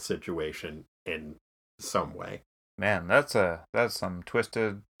the whole situation in some way. Man, that's some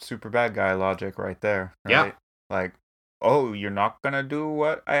twisted super bad guy logic right there. Right? Yeah. Like, oh, you're not gonna do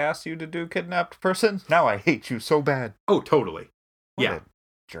what I asked you to do, kidnapped person? Now I hate you so bad. Oh, totally. What yeah. a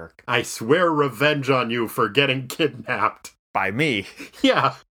jerk. I swear revenge on you for getting kidnapped. By me.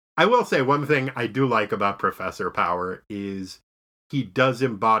 Yeah. I will say one thing I do like about Professor Power is he does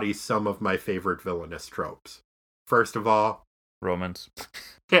embody some of my favorite villainous tropes. First of all, Romans.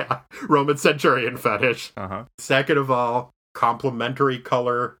 Yeah, Roman centurion fetish. Uh-huh. Second of all, complementary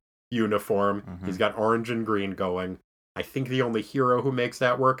color uniform. Mm-hmm. He's got orange and green going. I think the only hero who makes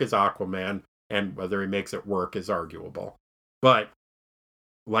that work is Aquaman, and whether he makes it work is arguable. But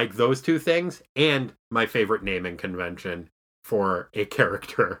like those two things, and my favorite naming convention for a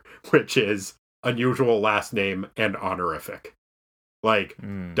character, which is unusual last name and honorific. Like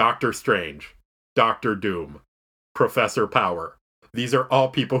Doctor Strange, Doctor Doom, Professor Power. These are all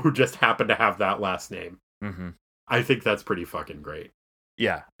people who just happen to have that last name. Mm-hmm. I think that's pretty fucking great.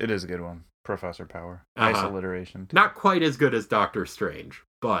 Yeah, it is a good one. Professor Power. Nice alliteration. Not quite as good as Doctor Strange,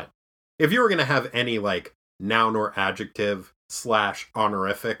 but if you were going to have any like noun or adjective /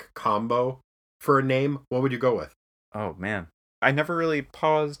 honorific combo for a name, what would you go with? Oh, man. I never really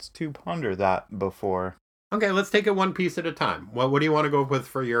paused to ponder that before. Okay, let's take it one piece at a time. What do you want to go with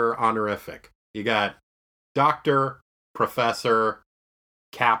for your honorific? You got Doctor, Professor,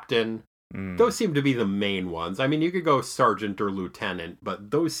 Captain. Those seem to be the main ones. I mean, you could go Sergeant or Lieutenant,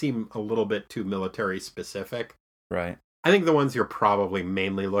 but those seem a little bit too military specific. Right. I think the ones you're probably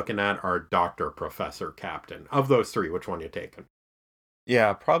mainly looking at are Doctor, Professor, Captain. Of those three, which one are you taking?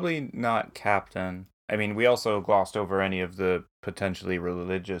 Yeah, probably not Captain. I mean, we also glossed over any of the potentially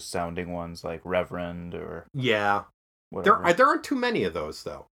religious sounding ones like Reverend or... Yeah. Whatever. There aren't too many of those,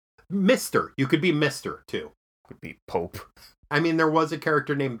 though. Mister. You could be Mister, too. Could be Pope. I mean, there was a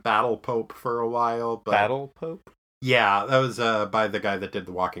character named Battle Pope for a while, but... Battle Pope? Yeah, that was by the guy that did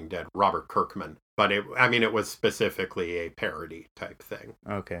The Walking Dead, Robert Kirkman. But it was specifically a parody type thing.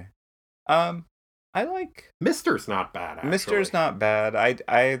 Okay. I like... Mister's not bad, actually. Mister's not bad.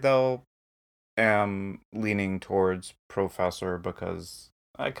 I though, am leaning towards Professor because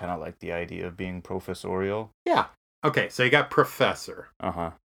I kind of like the idea of being professorial. Yeah. Okay, so you got Professor.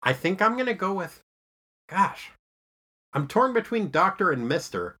 Uh-huh. I think I'm going to go with... Gosh. I'm torn between Doctor and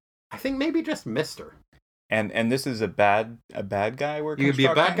Mister. I think maybe just Mister. And this is a bad guy we're You could be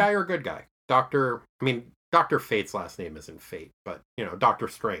a bad guy or a good guy. Doctor Fate's last name isn't Fate, but, Doctor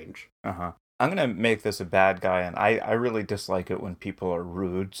Strange. Uh-huh. I'm going to make this a bad guy, and I really dislike it when people are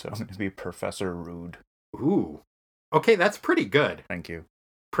rude, so I'm going to be Professor Rude. Ooh. Okay, that's pretty good. Thank you.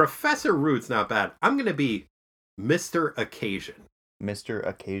 Professor Rude's not bad. I'm going to be Mr. Occasion. Mr.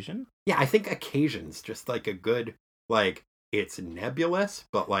 Occasion? Yeah, I think Occasion's just like a good, like, it's nebulous,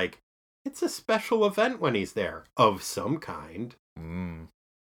 but like, it's a special event when he's there, of some kind.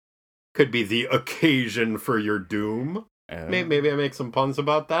 Could be the occasion for your doom. Maybe I make some puns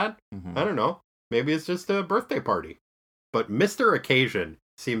about that. Mm-hmm. I don't know. Maybe it's just a birthday party. But Mr. Occasion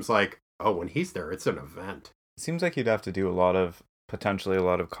seems like, when he's there, it's an event. It seems like you'd have to do potentially a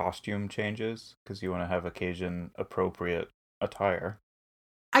lot of costume changes, because you want to have occasion-appropriate attire.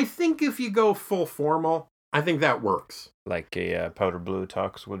 I think if you go full formal, I think that works. Like a powder blue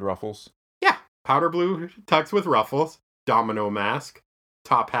tux with ruffles? Yeah, powder blue tux with ruffles, domino mask,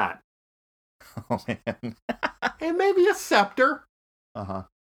 top hat. Oh, man. And maybe a scepter. Uh-huh.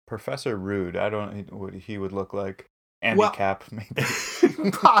 Professor Rude, I don't know what he would look like. Andy Cap,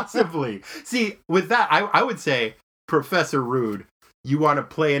 maybe. Possibly. See, with that, I would say, Professor Rude, you want to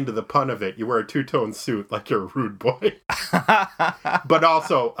play into the pun of it. You wear a two-tone suit like you're a rude boy. But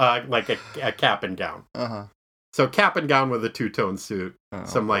also, like a cap and gown. Uh-huh. So cap and gown with a two-tone suit.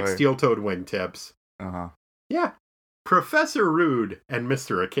 Some like steel-toed wingtips. Uh-huh. Yeah. Professor Rude and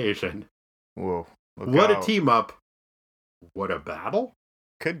Mr. Occasion. Whoa. What a team up. What a battle.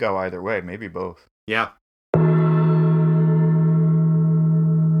 Could go either way. Maybe both. Yeah.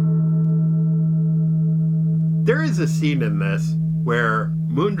 There is a scene in this where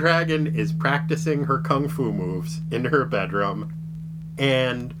Moondragon is practicing her kung fu moves in her bedroom,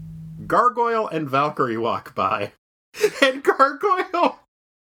 and Gargoyle and Valkyrie walk by, and Gargoyle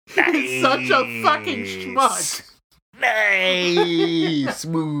is such a fucking schmuck. Nice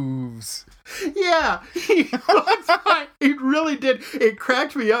moves. Yeah, it really did. It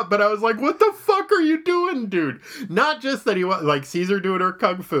cracked me up, but I was like, what the fuck are you doing, dude? Not just that he was like Caesar doing her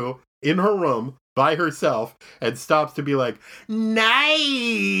kung fu in her room by herself and stops to be like,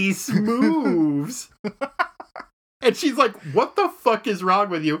 nice moves. And she's like, what the fuck is wrong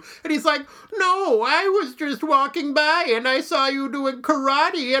with you? And he's like, no, I was just walking by and I saw you doing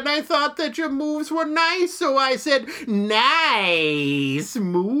karate and I thought that your moves were nice. So I said, nice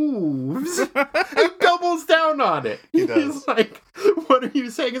moves. He doubles down on it. He does. He's like, what are you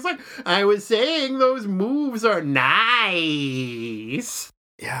saying? It's like, I was saying those moves are nice.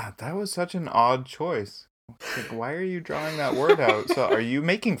 Yeah, that was such an odd choice. Like, why are you drawing that word out? So are you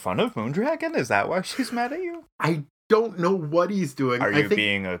making fun of Moondragon? Is that why she's mad at you? I don't know what he's doing. Are you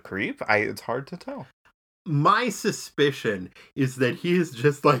being a creep? It's hard to tell. My suspicion is that he is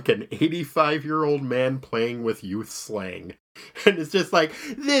just like an 85-year-old man playing with youth slang. And it's just like,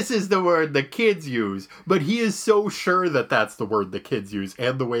 this is the word the kids use. But he is so sure that that's the word the kids use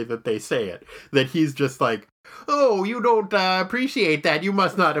and the way that they say it, that he's just like, oh, you don't appreciate that. You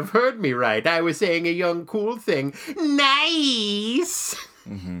must not have heard me right. I was saying a young, cool thing. Nice!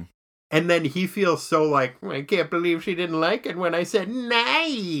 Mm-hmm. And then he feels so like, I can't believe she didn't like it when I said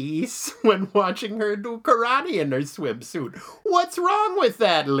nice when watching her do karate in her swimsuit. What's wrong with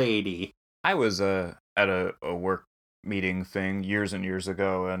that lady? I was at a work meeting thing years and years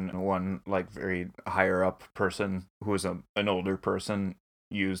ago, and one like very higher up person who was an older person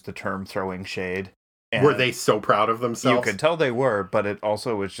used the term throwing shade. And were they so proud of themselves? You could tell they were, but it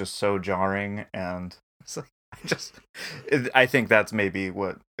also was just so jarring, and it's like, I think that's maybe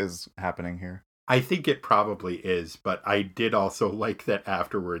what is happening here. I think it probably is, but I did also like that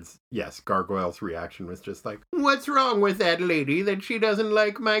afterwards. Yes, Gargoyle's reaction was just like, what's wrong with that lady that she doesn't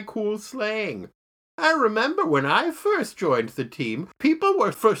like my cool slang? I remember when I first joined the team, people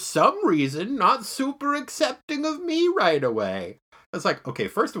were for some reason not super accepting of me right away. It's like, okay,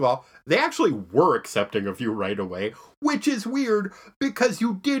 first of all, they actually were accepting of you right away, which is weird because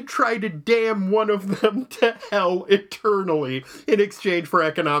you did try to damn one of them to hell eternally in exchange for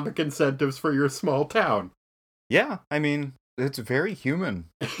economic incentives for your small town. Yeah, I mean, it's very human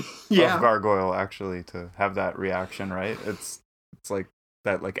yeah. of Gargoyle, actually, to have that reaction, right? It's like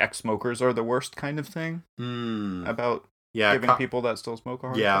that, like, ex-smokers are the worst kind of thing about giving people that still smoke a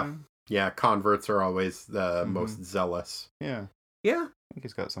hard time. Yeah, converts are always the most zealous. Yeah. Yeah. I think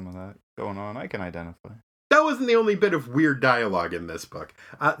he's got some of that going on. I can identify. That wasn't the only bit of weird dialogue in this book.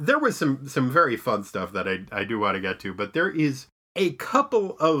 There was some very fun stuff that I do want to get to, but there is a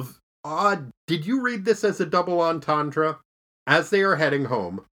couple of odd... Did you read this as a double entendre? As they are heading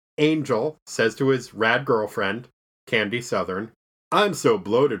home, Angel says to his rad girlfriend, Candy Southern, I'm so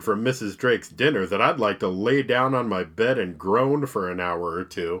bloated from Mrs. Drake's dinner that I'd like to lay down on my bed and groan for an hour or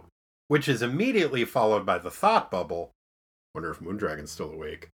two. Which is immediately followed by the thought bubble, wonder if Moondragon's still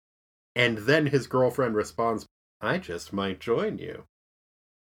awake. And then his girlfriend responds, I just might join you.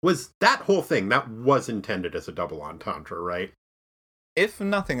 Was that whole thing, that was intended as a double entendre, right? If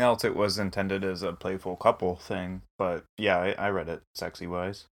nothing else, it was intended as a playful couple thing. But yeah, I read it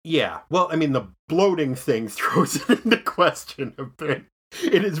sexy-wise. Yeah, well, I mean, the bloating thing throws it into question a bit.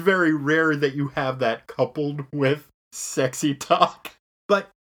 It is very rare that you have that coupled with sexy talk. But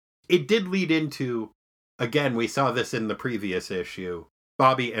it did lead into... Again, we saw this in the previous issue,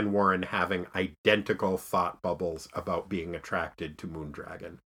 Bobby and Warren having identical thought bubbles about being attracted to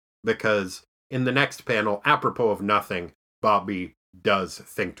Moondragon. Because in the next panel, apropos of nothing, Bobby does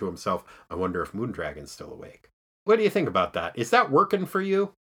think to himself, I wonder if Moondragon's still awake. What do you think about that? Is that working for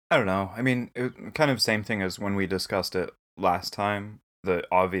you? I don't know. I mean, it kind of same thing as when we discussed it last time. The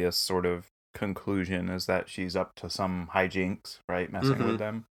obvious sort of conclusion is that she's up to some hijinks, right? Messing with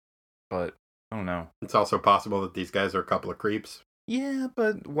them. But I don't know. It's also possible that these guys are a couple of creeps. Yeah,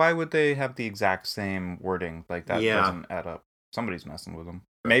 but why would they have the exact same wording? Like, that doesn't add up. Somebody's messing with them.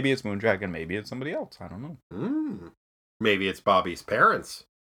 Maybe it's Moondragon, maybe it's somebody else. I don't know. Maybe it's Bobby's parents.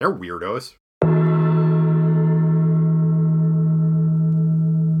 They're weirdos.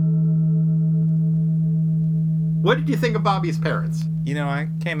 What did you think of Bobby's parents? You know, I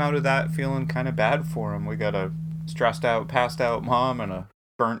came out of that feeling kind of bad for him. We got a stressed out, passed out mom and a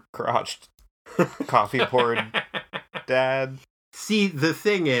burnt crotched coffee poured dad. See, the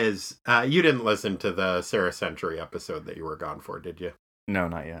thing is, you didn't listen to the Sarah Century episode that you were gone for, did you? No,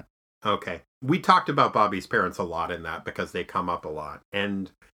 not yet. Okay. We talked about Bobby's parents a lot in that because they come up a lot.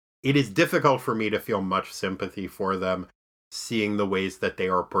 And it is difficult for me to feel much sympathy for them, seeing the ways that they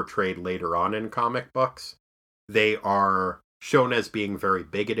are portrayed later on in comic books. They are shown as being very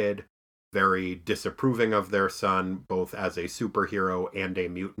bigoted, very disapproving of their son, both as a superhero and a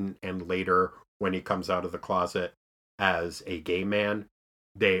mutant, and later, when he comes out of the closet, as a gay man.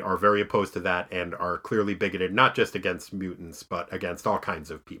 They are very opposed to that and are clearly bigoted, not just against mutants, but against all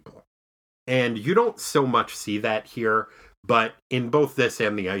kinds of people. And you don't so much see that here, but in both this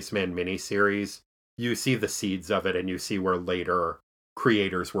and the Iceman miniseries, you see the seeds of it and you see where later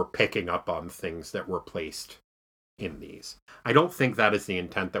creators were picking up on things that were placed in these. I don't think that is the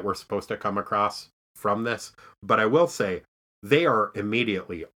intent that we're supposed to come across from this, but I will say they are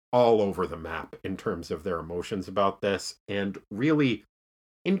immediately all over the map in terms of their emotions about this and really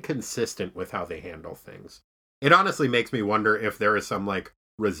inconsistent with how they handle things. It honestly makes me wonder if there is some like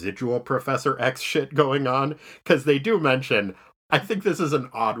residual Professor X shit going on, because they do mention, I think this is an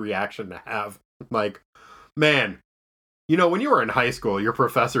odd reaction to have. Like, man, you know, when you were in high school, your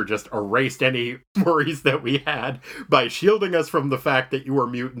professor just erased any worries that we had by shielding us from the fact that you were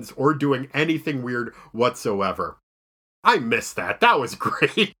mutants or doing anything weird whatsoever. I miss that. That was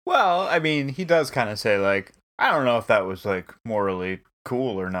great. Well, I mean, he does kind of say, like, I don't know if that was, like, morally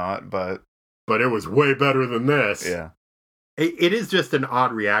cool or not, but it was way better than this. Yeah. It is just an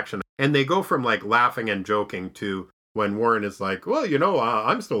odd reaction. And they go from, like, laughing and joking to when Warren is like, well, you know,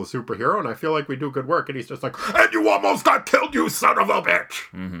 I'm still a superhero and I feel like we do good work. And he's just like, and you almost got killed, you son of a bitch.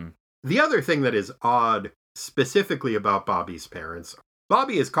 Mm-hmm. The other thing that is odd specifically about Bobby's parents,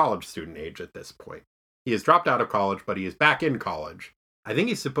 Bobby is college student age at this point. He has dropped out of college, but he is back in college. I think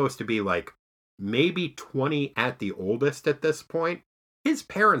he's supposed to be like maybe 20 at the oldest at this point. His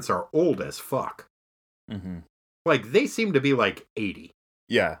parents are old as fuck. Mm-hmm. Like, they seem to be like 80.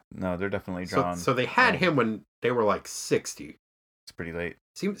 Yeah, no, they're definitely drawn. So they had him when they were like 60. It's pretty late.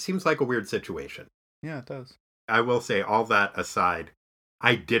 Seems like a weird situation. Yeah, it does. I will say, all that aside,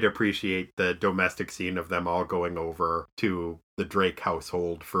 I did appreciate the domestic scene of them all going over to the Drake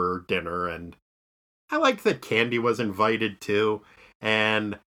household for dinner, and I liked that Candy was invited too,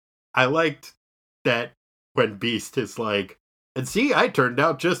 and I liked that when Beast is like, and see, I turned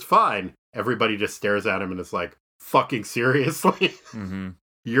out just fine. Everybody just stares at him and is like, fucking seriously? Mm-hmm.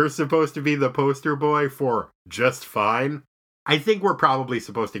 You're supposed to be the poster boy for just fine? I think we're probably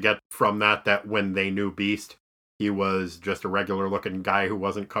supposed to get from that when they knew Beast, he was just a regular looking guy who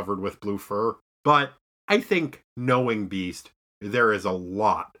wasn't covered with blue fur. But I think knowing Beast, there is a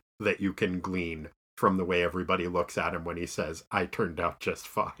lot that you can glean from the way everybody looks at him when he says, I turned out just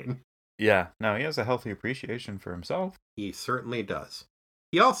fine. Yeah, no, he has a healthy appreciation for himself. He certainly does.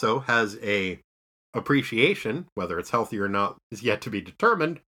 He also has a appreciation, whether it's healthy or not is yet to be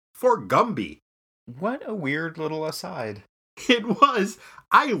determined, for Gumby. What a weird little aside. It was.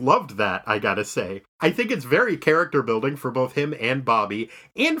 I loved that, I gotta say. I think it's very character building for both him and Bobby,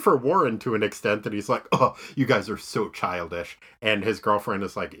 and for Warren to an extent that he's like, oh, you guys are so childish. And his girlfriend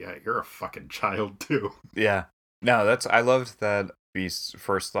is like, yeah, you're a fucking child too. Yeah. No, I loved that Beast's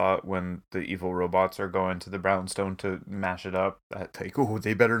first thought when the evil robots are going to the brownstone to mash it up. That take, oh,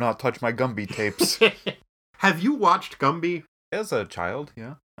 they better not touch my Gumby tapes. Have you watched Gumby? As a child,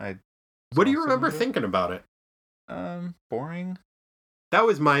 yeah. What do you remember thinking about it? Boring. That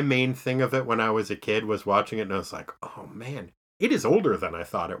was my main thing of it when I was a kid, was watching it, and I was like, oh man, it is older than I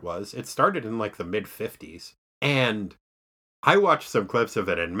thought it was. It started in like the mid-50s. And I watched some clips of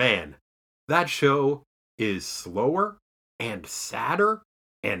it, and man, that show is slower and sadder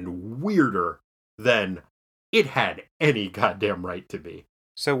and weirder than it had any goddamn right to be.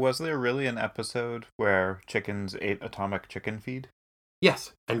 So was there really an episode where chickens ate atomic chicken feed?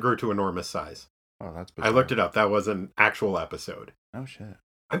 Yes, and grew to enormous size. Oh, that's bizarre. I looked it up. That was an actual episode. Oh, shit.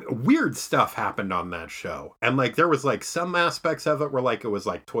 Weird stuff happened on that show. And like there was like some aspects of it where like it was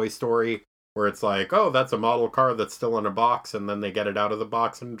like Toy Story, where it's like, oh, that's a model car that's still in a box, and then they get it out of the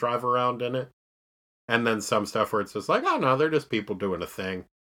box and drive around in it. And then some stuff where it's just like, oh no, they're just people doing a thing.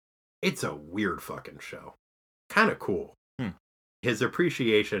 It's a weird fucking show. Kind of cool. His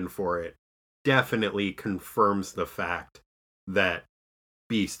appreciation for it definitely confirms the fact that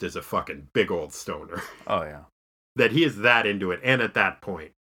Beast is a fucking big old stoner. Oh, yeah. That he is that into it, and at that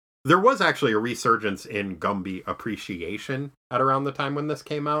point. There was actually a resurgence in Gumby appreciation at around the time when this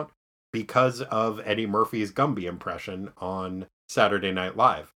came out because of Eddie Murphy's Gumby impression on Saturday Night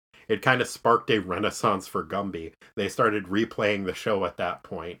Live. It kind of sparked a renaissance for Gumby. They started replaying the show at that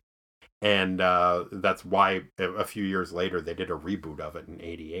point, and that's why a few years later they did a reboot of it in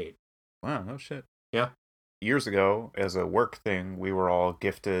 '88. Wow, no shit. Yeah. Years ago, as a work thing, we were all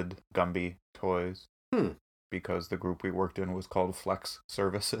gifted Gumby toys. Because the group we worked in was called Flex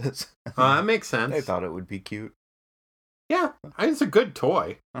Services. That makes sense. They thought it would be cute. Yeah, it's a good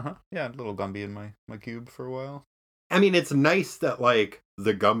toy. Yeah, a little Gumby in my cube for a while. I mean, it's nice that, like,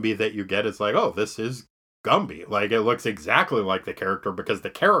 the Gumby that you get is like, oh, this is Gumby. Like, it looks exactly like the character because the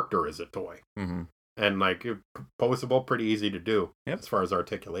character is a toy. Mm-hmm. And, like, posable, pretty easy to do as far as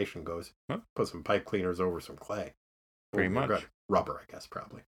articulation goes. Yep. Put some pipe cleaners over some clay. Pretty much. Good. Rubber, I guess,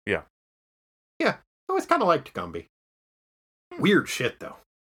 probably. Yeah. Yeah, I always kind of liked Gumby. Weird shit, though.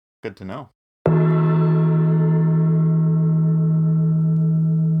 Good to know.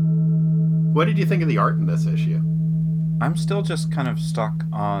 What did you think of the art in this issue? I'm still just kind of stuck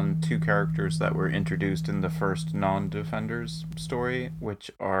on two characters that were introduced in the first non-Defenders story,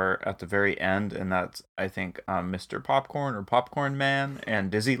 which are at the very end, and that's, I think, Mr. Popcorn or Popcorn Man and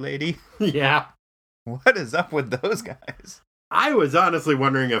Dizzy Lady. Yeah. What is up with those guys? I was honestly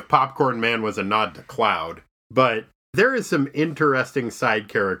wondering if Popcorn Man was a nod to Cloud, but there is some interesting side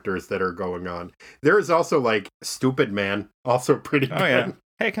characters that are going on. There is also, like, Stupid Man, also pretty good. Oh, yeah.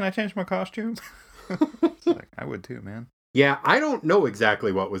 Hey, can I change my costume? Like, I would too, man. Yeah, I don't know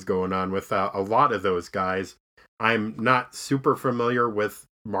exactly what was going on with a lot of those guys. I'm not super familiar with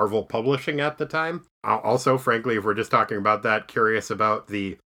Marvel Publishing at the time. Also, frankly, if we're just talking about that, curious about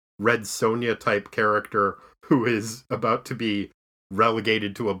the Red Sonja type character who is about to be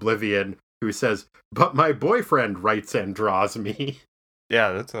relegated to oblivion, who says, "But my boyfriend writes and draws me."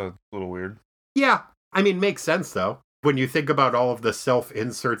 Yeah, that's a little weird. Yeah, I mean, makes sense, though. When you think about all of the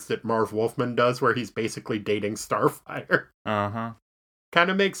self-inserts that Marv Wolfman does, where he's basically dating Starfire. Uh-huh.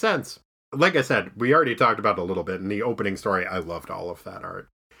 Kind of makes sense. Like I said, we already talked about it a little bit in the opening story. I loved all of that art.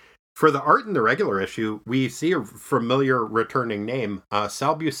 For the art in the regular issue, we see a familiar returning name.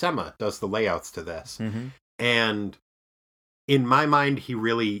 Sal Buscema does the layouts to this. Mm-hmm. And in my mind, he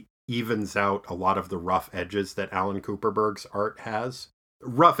really evens out a lot of the rough edges that Alan Kuperberg's art has.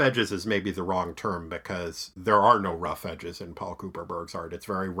 Rough edges is maybe the wrong term because there are no rough edges in Paul Kuperberg's art. It's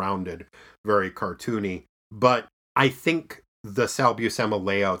very rounded, very cartoony. But I think the Sal Buscema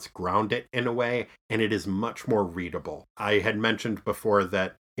layouts ground it in a way, and it is much more readable. I had mentioned before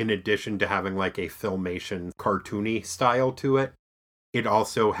that in addition to having like a Filmation cartoony style to it, it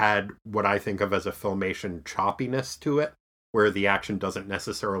also had what I think of as a Filmation choppiness to it, where the action doesn't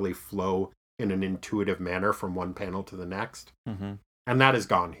necessarily flow in an intuitive manner from one panel to the next. Mm-hmm. And that is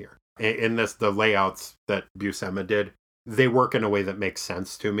gone here. In this, the layouts that Buscema did, they work in a way that makes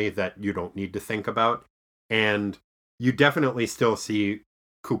sense to me that you don't need to think about. And you definitely still see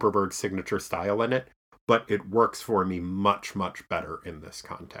Kuperberg's signature style in it, but it works for me much, much better in this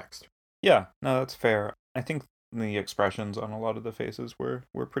context. Yeah, no, that's fair. I think the expressions on a lot of the faces were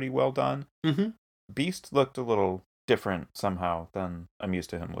pretty well done. Mm-hmm. Beast looked a little different somehow than I'm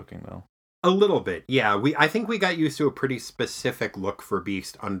used to him looking, though. A little bit, yeah. I think we got used to a pretty specific look for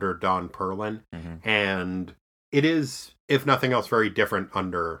Beast under Don Perlin, and it is, if nothing else, very different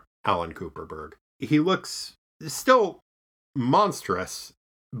under Alan Kuperberg. He looks still monstrous,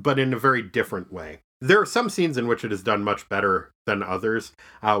 but in a very different way. There are some scenes in which it is done much better than others.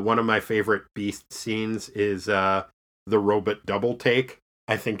 One of my favorite Beast scenes is the robot double take.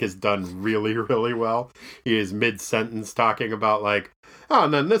 I think is done really, really well. He is mid-sentence talking about like, oh,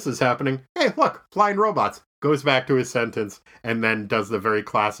 and then this is happening. Hey, look, flying robots. Goes back to his sentence and then does the very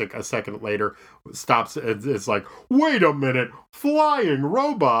classic a second later, stops and it's like, wait a minute, flying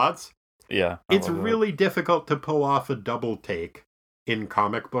robots? Yeah. It's really difficult to pull off a double take in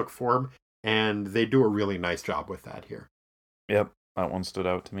comic book form, and they do a really nice job with that here. Yep, that one stood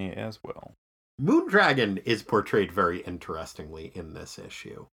out to me as well. Moondragon is portrayed very interestingly in this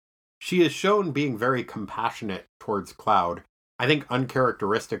issue. She is shown being very compassionate towards Cloud, I think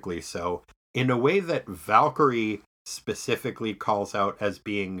uncharacteristically so, in a way that Valkyrie specifically calls out as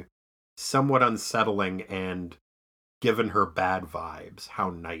being somewhat unsettling and given her bad vibes, how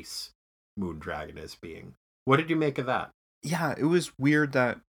nice Moondragon is being. What did you make of that? Yeah, it was weird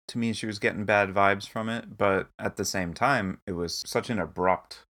that, to me, she was getting bad vibes from it, but at the same time, it was such an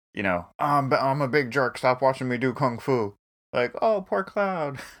abrupt, you know, I'm a big jerk, stop watching me do kung fu. Like, oh, poor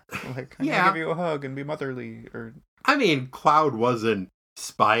Cloud. Like, I'm gonna give you a hug and be motherly. Or I mean, Cloud wasn't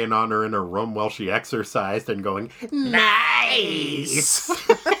spying on her in her room while she exercised and going, nice!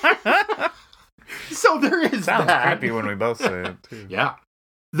 So there is Sounds that. creepy when we both say it, too. Yeah.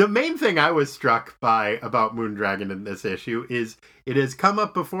 The main thing I was struck by about Moondragon in this issue is it has come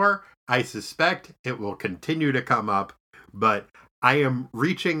up before. I suspect it will continue to come up, but I am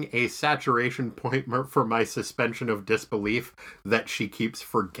reaching a saturation point for my suspension of disbelief that she keeps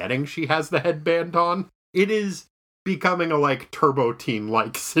forgetting she has the headband on. It is becoming a like Turbo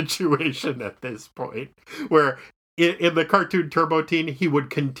Teen-like situation at this point, where in the cartoon Turbo Teen, he would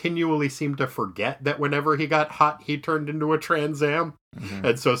continually seem to forget that whenever he got hot, he turned into a Trans Am. Mm-hmm.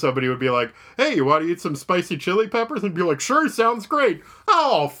 And so somebody would be like, hey, you want to eat some spicy chili peppers? And be like, sure, sounds great.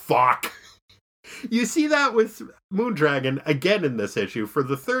 Oh, fuck. You see that with Moondragon again in this issue for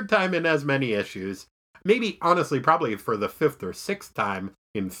the third time in as many issues. Maybe, honestly, probably for the fifth or sixth time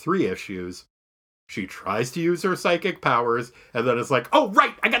in 3 issues. She tries to use her psychic powers, and then it's like, oh,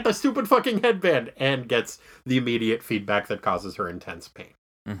 right, I got the stupid fucking headband, and gets the immediate feedback that causes her intense pain.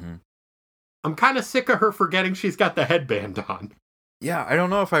 Mm-hmm. I'm kind of sick of her forgetting she's got the headband on. Yeah, I don't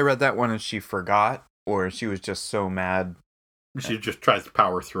know if I read that one and she forgot, or she was just so mad. She just tries to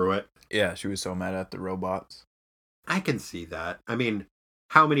power through it. Yeah, she was so mad at the robots. I can see that. I mean,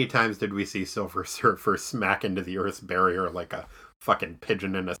 how many times did we see Silver Surfer smack into the Earth's barrier like a fucking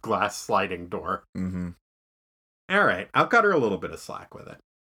pigeon in a glass sliding door? Mm-hmm. All right, I'll cut her a little bit of slack with it.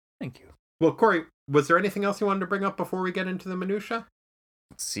 Thank you. Well, Corey, was there anything else you wanted to bring up before we get into the minutia?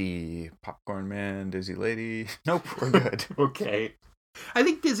 Let's see. Popcorn Man, Dizzy Lady. Nope, we're good. Okay. I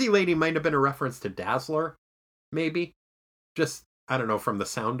think Dizzy Lady might have been a reference to Dazzler, maybe. Just, I don't know, from the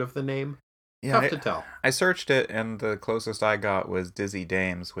sound of the name. Yeah, Tough to tell. I searched it, and the closest I got was Dizzy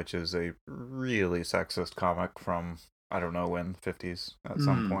Dames, which is a really sexist comic from, I don't know when, 50s at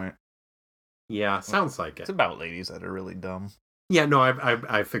some point. Yeah, sounds like it. It's about ladies that are really dumb. Yeah, no,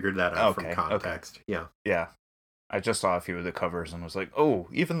 I figured that out from context. Okay. Yeah. Yeah. I just saw a few of the covers and was like, oh,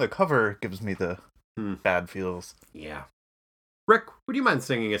 even the cover gives me the bad feels. Yeah. Rick, would you mind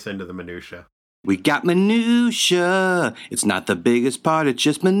singing us into the minutia? We got minutia. It's not the biggest part, it's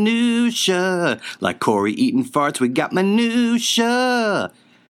just minutia. Like Corey eating farts, we got minutia.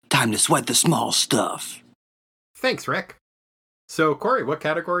 Time to sweat the small stuff. Thanks, Rick. So, Corey, what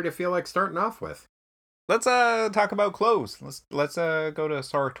category do you feel like starting off with? Let's talk about clothes. Let's go to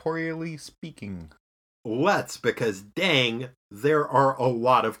sartorially speaking. Let's, because dang, there are a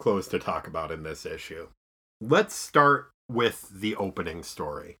lot of clothes to talk about in this issue. Let's start with the opening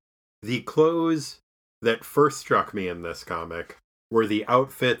story. The clothes that first struck me in this comic were the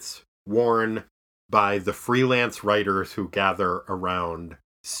outfits worn by the freelance writers who gather around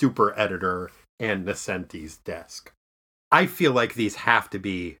Super Editor and Nascenti's desk. I feel like these have to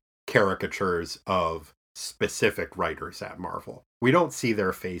be caricatures of specific writers at Marvel. We don't see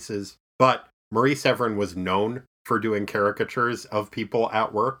their faces, but Marie Severin was known for doing caricatures of people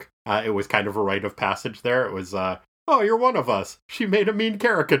at work. It was kind of a rite of passage there. It was, oh, you're one of us. She made a mean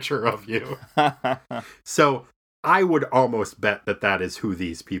caricature of you. So I would almost bet that that is who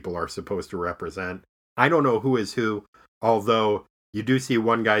these people are supposed to represent. I don't know who is who, although you do see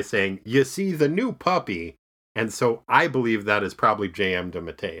one guy saying, you see the new puppy. And so I believe that is probably J.M.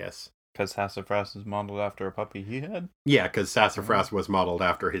 DeMatteis. Because Sassafras is modeled after a puppy he had? Yeah, because Sassafras was modeled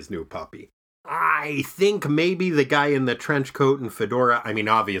after his new puppy. I think maybe the guy in the trench coat and fedora, I mean,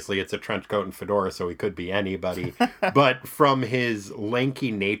 obviously it's a trench coat and fedora, so he could be anybody. But from his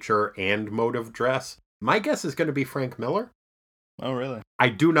lanky nature and mode of dress, my guess is going to be Frank Miller. Oh, really? I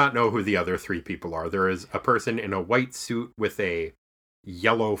do not know who the other three people are. There is a person in a white suit with a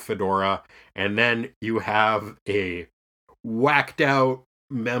yellow fedora, and then you have a whacked out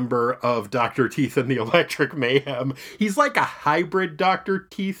member of Dr. Teeth and the Electric Mayhem. He's like a hybrid Dr.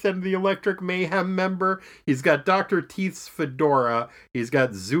 Teeth and the Electric Mayhem member. He's got Dr. Teeth's fedora. He's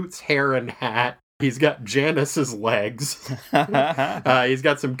got Zoot's hair and hat. He's got Janice's legs. He's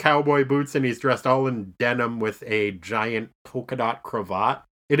got some cowboy boots, and he's dressed all in denim with a giant polka dot cravat.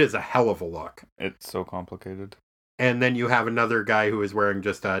 It is a hell of a look. It's so complicated. And then you have another guy who is wearing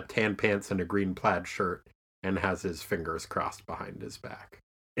just tan pants and a green plaid shirt and has his fingers crossed behind his back.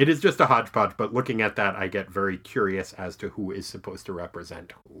 It is just a hodgepodge, but looking at that, I get very curious as to who is supposed to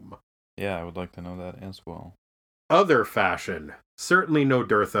represent whom. Yeah, I would like to know that as well. Other fashion. Certainly no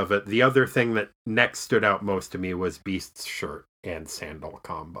dearth of it. The other thing that next stood out most to me was Beast's shirt and sandal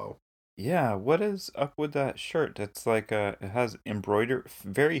combo. Yeah, what is up with that shirt? It's like it has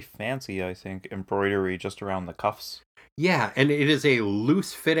very fancy, I think, embroidery just around the cuffs. Yeah, and it is a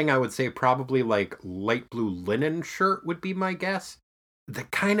loose fitting, I would say probably like light blue linen shirt would be my guess. The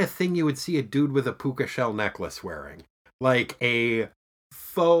kind of thing you would see a dude with a puka shell necklace wearing. Like a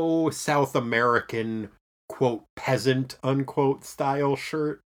faux South American, quote, peasant, unquote, style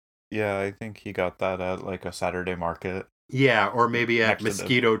shirt. Yeah, I think he got that at like a Saturday market. Yeah, or maybe at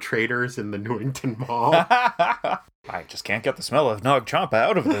Mosquito Traders in the Newington Mall. I just can't get the smell of Nog Champa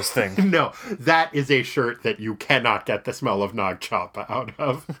out of this thing. No, that is a shirt that you cannot get the smell of Nog Champa out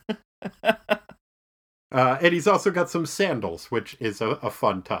of. And he's also got some sandals, which is a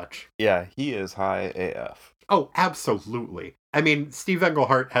fun touch. Yeah, he is high AF. Oh, absolutely. I mean, Steve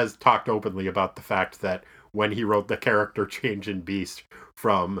Englehart has talked openly about the fact that when he wrote the character change in Beast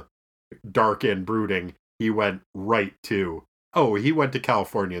from dark and brooding, he went right to, he went to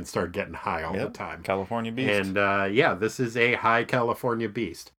California and started getting high all the time. California Beast. And yeah, this is a high California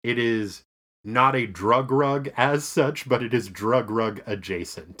Beast. It is not a drug rug as such, but it is drug rug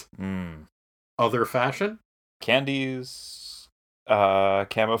adjacent. Other fashion? Candy's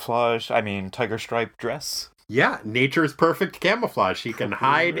camouflage, tiger stripe dress. Yeah, nature's perfect camouflage. She can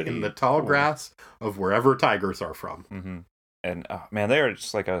hide in the tall grass of wherever tigers are from. Mm-hmm. And man, they are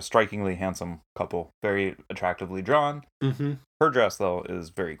just like a strikingly handsome couple, very attractively drawn. Mm-hmm. Her dress, though, is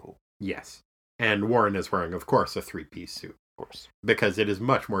very cool. Yes. And Warren is wearing, of course, a 3-piece suit. Of course. Because it is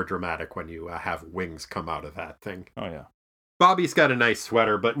much more dramatic when you have wings come out of that thing. Oh, yeah. Bobby's got a nice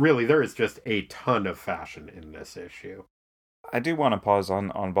sweater, but really there is just a ton of fashion in this issue. I do want to pause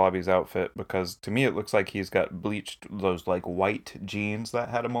on Bobby's outfit because to me it looks like he's got bleached those like white jeans that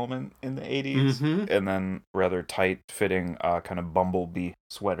had a moment in the 80s Mm-hmm. and then rather tight fitting kind of bumblebee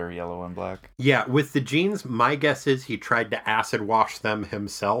sweater, yellow and black. Yeah, with the jeans, my guess is he tried to acid wash them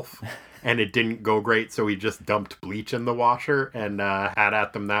himself and it didn't go great, so he just dumped bleach in the washer and had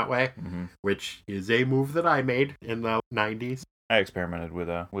at them that way, which is a move that I made in the 90s. I experimented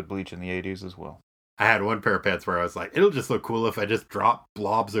with bleach in the 80s as well. I had one pair of pants where I was like, it'll just look cool if I just drop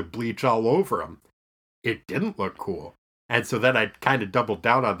blobs of bleach all over them. It didn't look cool. And so then I kind of doubled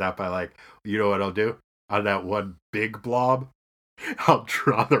down on that by like, you know what I'll do? On that one big blob, I'll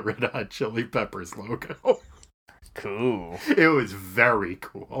draw the Red Hot Chili Peppers logo. Cool. It was very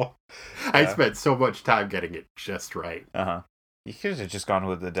cool. Yeah. I spent so much time getting it just right. Uh-huh. You could have just gone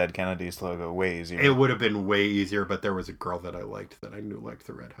with the Dead Kennedys logo way easier. It would have been way easier, but there was a girl that I liked that I knew liked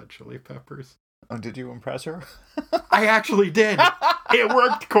the Red Hot Chili Peppers. Oh, did you impress her? I actually did. It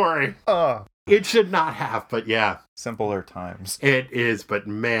worked, Corey. Oh. It should not have, but yeah. Simpler times. It is, but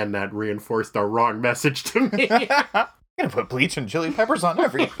man, that reinforced the wrong message to me. I'm gonna put bleach and chili peppers on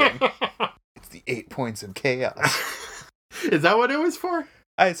everything. It's the 8 points of chaos. Is that what it was for?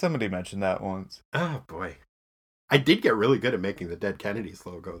 Somebody mentioned that once. Oh, boy. I did get really good at making the Dead Kennedys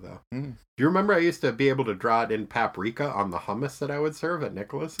logo, though. Mm. Do you remember I used to be able to draw it in paprika on the hummus that I would serve at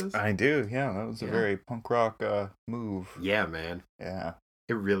Nicholas's? I do, yeah. That was a very punk rock move. Yeah, man. Yeah.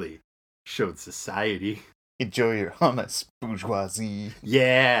 It really showed society. Enjoy your hummus, bourgeoisie.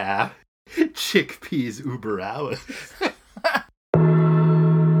 Yeah. Chickpeas uber alles.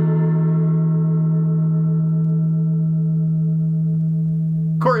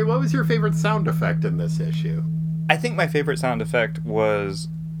 Corey, what was your favorite sound effect in this issue? I think my favorite sound effect was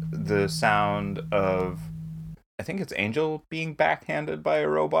the sound of, I think it's Angel being backhanded by a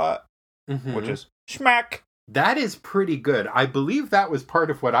robot, which is schmack. That is pretty good. I believe that was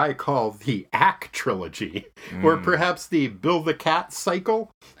part of what I call the Ack trilogy, or perhaps the Bill the Cat cycle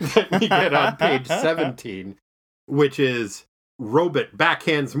that we get on page 17, which is Robot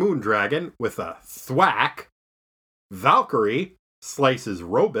backhands Moondragon with a thwack, Valkyrie slices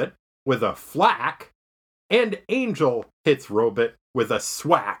Robot with a flack, and Angel hits Robot with a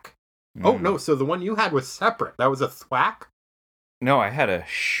swack. Oh, no, so the one you had was separate. That was a thwack? No, I had a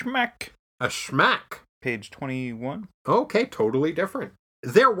schmack. A schmack. Page 21. Okay, totally different.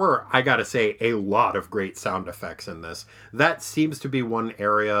 There were, I gotta say, a lot of great sound effects in this. That seems to be one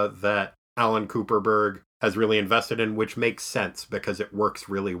area that Alan Cooperberg has really invested in, which makes sense because it works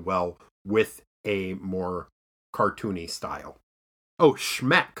really well with a more cartoony style. Oh,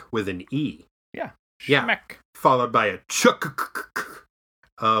 schmeck with an E. Yeah. Schmeck. Yeah. Followed by a chuk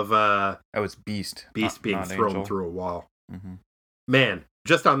of that was Beast. Beast being thrown Angel. through a wall. Mm-hmm. Man,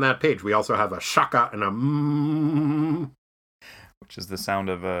 just on that page, we also have a shaka and a which is the sound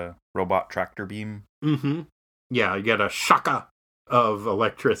of a robot tractor beam. Mm-hmm. Yeah, you get a shaka of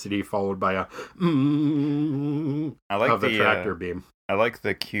electricity followed by a I like of the tractor beam. I like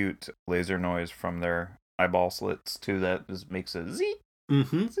the cute laser noise from their eyeball slits too. That makes a zee.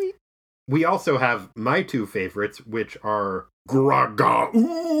 Mm-hmm. Zee. We also have my two favorites, which are Gragaum.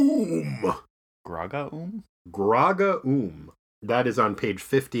 Gragaum? Gragaum. That is on page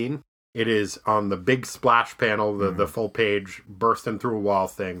 15. It is on the big splash panel, the full page bursting through a wall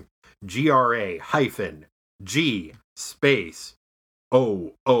thing. GRA-G space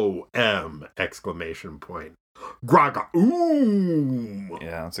OOM exclamation point. Gragaum.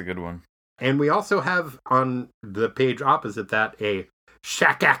 Yeah, that's a good one. And we also have on the page opposite that a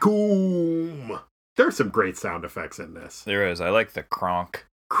Shakakum. There's some great sound effects in this. There is. I like the cronk.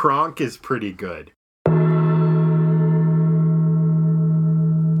 Kronk is pretty good.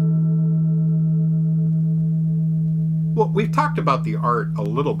 Well, we've talked about the art a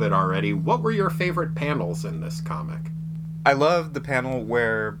little bit already. What were your favorite panels in this comic? I love the panel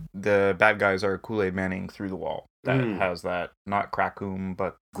where the bad guys are Kool-Aid Manning through the wall. That has that, not Crackoom,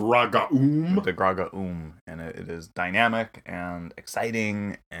 but Gragaum. The Gragaum. And it is dynamic and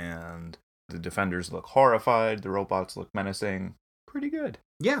exciting, and the defenders look horrified, the robots look menacing. Pretty good.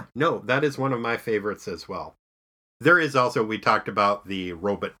 Yeah, no, that is one of my favorites as well. There is also, we talked about the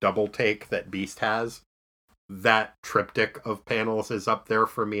robot double take that Beast has. That triptych of panels is up there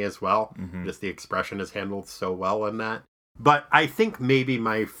for me as well. Mm-hmm. Just the expression is handled so well in that. But I think maybe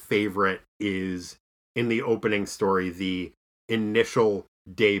my favorite is in the opening story, the initial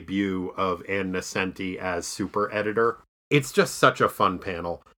debut of Ann Nocenti as super editor. It's just such a fun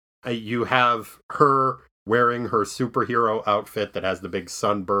panel. You have her wearing her superhero outfit that has the big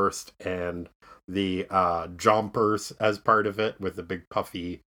sunburst and the jompers as part of it with the big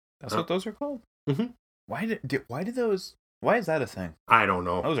puffy. That's what those are called? Mm-hmm. Why is that a thing? I don't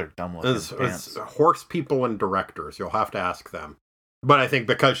know. Those are dumb looking pants. It's horse people and directors. You'll have to ask them. But I think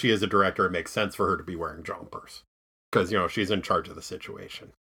because she is a director, it makes sense for her to be wearing jumpers. Because, she's in charge of the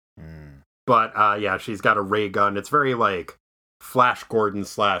situation. Mm. But, yeah, she's got a ray gun. It's very, like, Flash Gordon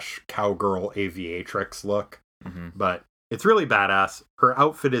 / cowgirl aviatrix look. Mm-hmm. But it's really badass. Her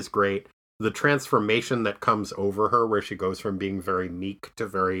outfit is great. The transformation that comes over her, where she goes from being very meek to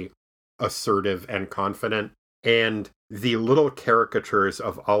very assertive and confident. And the little caricatures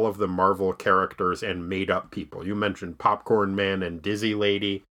of all of the Marvel characters and made-up people. You mentioned Popcorn Man and Dizzy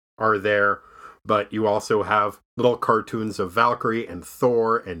Lady are there, but you also have little cartoons of Valkyrie and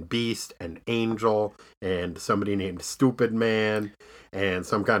Thor and Beast and Angel and somebody named Stupid Man and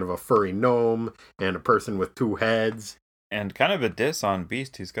some kind of a furry gnome and a person with 2 heads. And kind of a diss on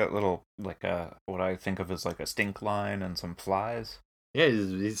Beast. He's got little, like, what I think of as like a stink line and some flies. Yeah,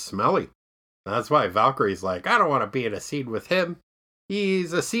 he's smelly. That's why Valkyrie's like, I don't want to be in a scene with him.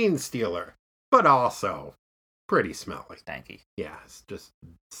 He's a scene stealer, but also pretty smelly. Stanky. Yeah, it's just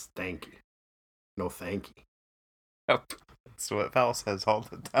stanky. No thank you. Yep. That's what Val says all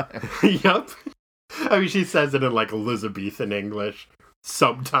the time. Yep. I mean, she says it in like Elizabethan English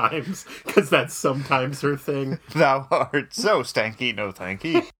sometimes, because that's sometimes her thing. Thou art so stanky, no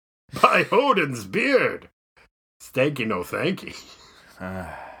thanky. By Odin's beard. Stanky, no thanky.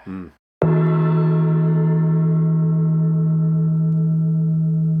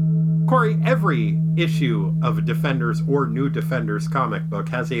 Corey, every issue of a Defenders or New Defenders comic book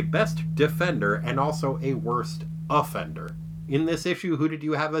has a best defender and also a worst offender. In this issue, who did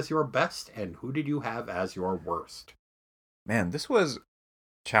you have as your best and who did you have as your worst? Man, this was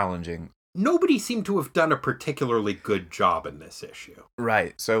challenging. Nobody seemed to have done a particularly good job in this issue.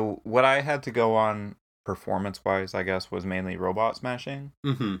 Right. So what I had to go on performance-wise, I guess, was mainly robot smashing.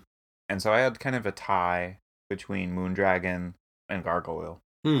 Mm-hmm. And so I had kind of a tie between Moondragon and Gargoyle.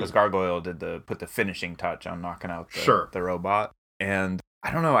 Hmm. Because Gargoyle put the finishing touch on knocking out the robot. And I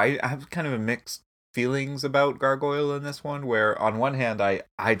don't know, I have kind of a mixed feelings about Gargoyle in this one, where on one hand,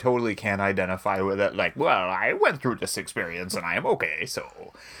 I totally can identify with it. Like, well, I went through this experience and I am okay,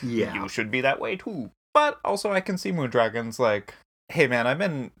 so you should be that way too. But also I can see Moondragon's like, hey man, I've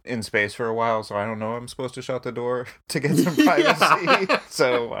been in space for a while, so I don't know, I'm supposed to shut the door to get some privacy.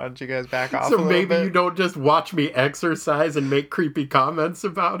 So why don't you guys back off a little bit? So maybe you don't just watch me exercise and make creepy comments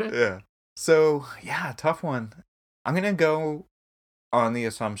about it? Yeah. So, yeah, tough one. I'm going to go on the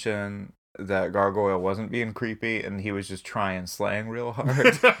assumption that Gargoyle wasn't being creepy and he was just trying slang real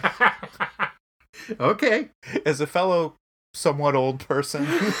hard. Okay. As a fellow somewhat old person,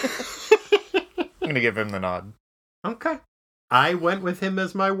 I'm going to give him the nod. Okay. I went with him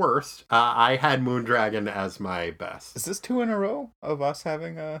as my worst. I had Moondragon as my best. Is this 2 in a row of us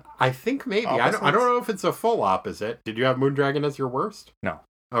having a... I think maybe. I don't know if it's a full opposite. Did you have Moondragon as your worst? No.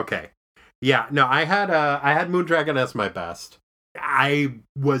 Okay. Yeah, no, I had Moondragon as my best. I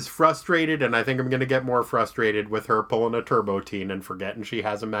was frustrated, and I think I'm going to get more frustrated with her pulling a Turbo Teen and forgetting she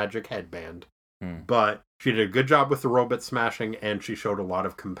has a magic headband. But she did a good job with the robot smashing, and she showed a lot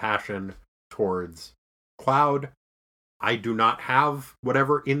of compassion towards Cloud. I do not have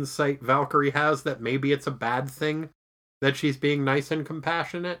whatever insight Valkyrie has that maybe it's a bad thing that she's being nice and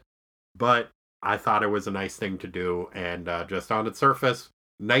compassionate, but I thought it was a nice thing to do, and just on its surface,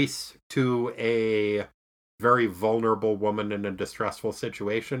 nice to a very vulnerable woman in a distressful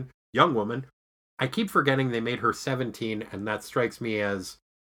situation. Young woman. I keep forgetting they made her 17, and that strikes me as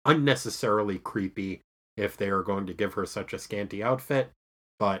unnecessarily creepy if they are going to give her such a scanty outfit,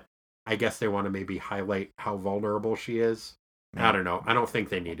 but I guess they want to maybe highlight how vulnerable she is. Maybe. I don't know. I don't think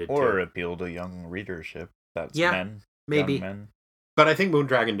they needed to. Or appeal to young readership. That's men. Maybe. Young men. But I think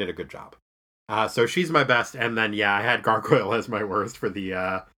Moondragon did a good job. So she's my best. And then, yeah, I had Gargoyle as my worst for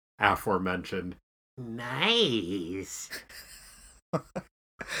the aforementioned. Nice.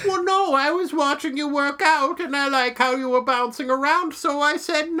 Well, no, I was watching you work out and I like how you were bouncing around, so I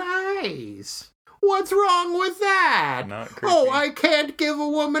said nice. What's wrong with that? Not creepy. Oh, I can't give a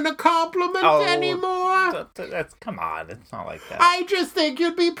woman a compliment anymore? Come on, it's not like that. I just think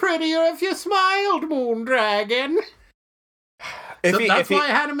you'd be prettier if you smiled, Moondragon. That's why I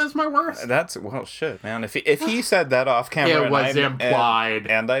had him as my worst. Well, shit, man. If he said that off camera, it was implied,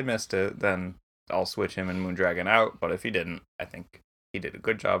 and I missed it, then I'll switch him and Moondragon out. But if he didn't, I think he did a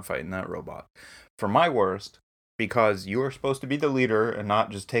good job fighting that robot. For my worst, because you are supposed to be the leader and not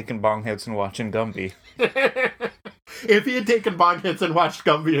just taking bong hits and watching Gumby. If he had taken bong hits and watched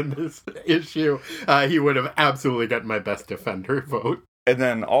Gumby in this issue, he would have absolutely gotten my best defender vote. And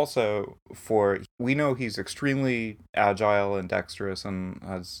then also we know he's extremely agile and dexterous, and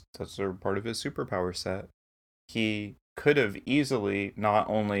that's a part of his superpower set. He could have easily not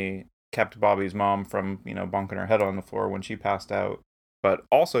only kept Bobby's mom from, bonking her head on the floor when she passed out, but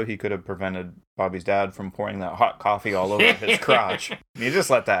also he could have prevented Bobby's dad from pouring that hot coffee all over his crotch. You just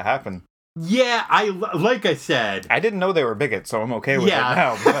let that happen. Yeah, like I said, I didn't know they were bigots, so I'm okay with it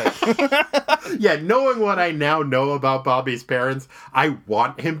now. But yeah, knowing what I now know about Bobby's parents, I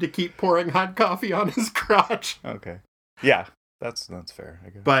want him to keep pouring hot coffee on his crotch. Okay. Yeah, that's fair, I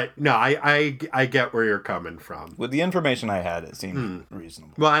guess. But no, I get where you're coming from. With the information I had, it seemed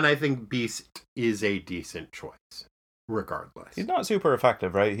reasonable. Well, and I think Beast is a decent choice, regardless. He's not super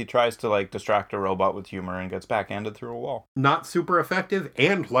effective, right? He tries to, distract a robot with humor and gets backhanded through a wall. Not super effective,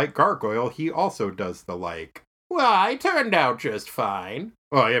 and like Gargoyle, he also does the well, I turned out just fine.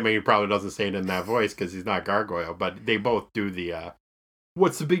 Well, I mean, he probably doesn't say it in that voice because he's not Gargoyle, but they both do the,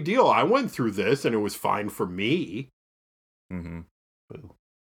 what's the big deal? I went through this and it was fine for me. Mm-hmm. Boo.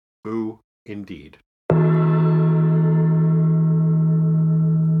 Boo, indeed.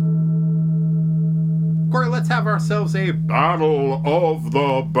 Corey, let's have ourselves a Battle of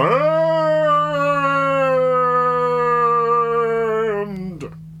the Band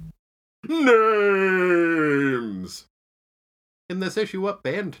Names. In this issue, what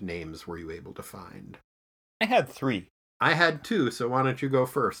band names were you able to find? I had 3. I had 2, so why don't you go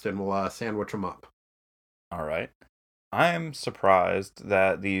first and we'll sandwich them up. All right. I am surprised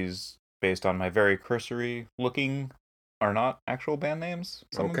that these, based on my very cursory looking, are not actual band names.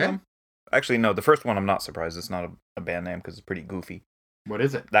 Some of them. Actually, no, the first one I'm not surprised. It's not a band name because it's pretty goofy. What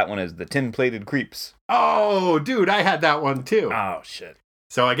is it? That one is the Tin Plated Creeps. Oh, dude, I had that one too. Oh, shit.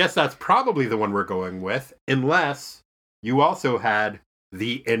 So I guess that's probably the one we're going with, unless you also had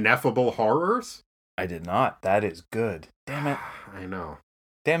the Ineffable Horrors. I did not. That is good. Damn it. I know.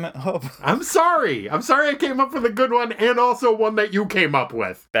 Damn it, Hope. I'm sorry I came up with a good one and also one that you came up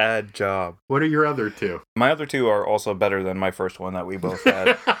with. Bad job. What are your other 2? My other 2 are also better than my first one that we both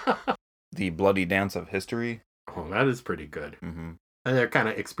had. The Bloody Dance of History. Oh, that is pretty good. Mm-hmm. And they're kind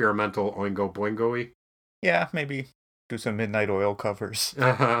of experimental Oingo Boingo-y. Yeah, maybe do some Midnight Oil covers.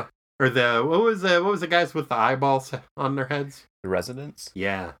 Uh-huh. Or what was the guys with the eyeballs on their heads? The Residents?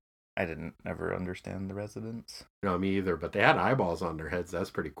 Yeah. I didn't ever understand the Residents. No, me either, but they had eyeballs on their heads. That's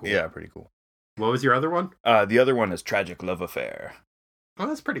pretty cool. Yeah, pretty cool. What was your other one? The other one is Tragic Love Affair. Oh,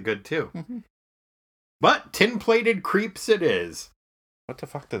 that's pretty good, too. Mm-hmm. But Tin-Plated Creeps it is. What the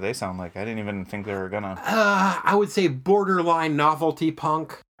fuck do they sound like? I didn't even think they were gonna... I would say borderline novelty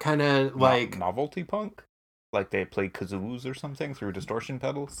punk. Kind of like... Novelty punk? Like they play kazoos or something through distortion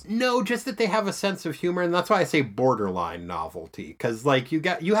pedals? No, just that they have a sense of humor, and that's why I say borderline novelty. Because,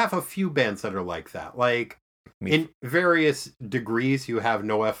 you have a few bands that are like that. In various degrees, you have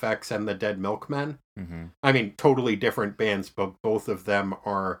NoFX and the Dead Milkmen. Mm-hmm. I mean, totally different bands, but both of them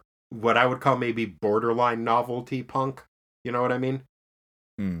are what I would call maybe borderline novelty punk. You know what I mean?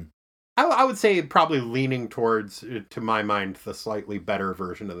 Mm. I would say probably leaning towards, to my mind, the slightly better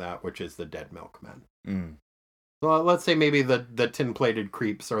version of that, which is the Dead Milkmen. Mm. Well, let's say maybe the Tin-Plated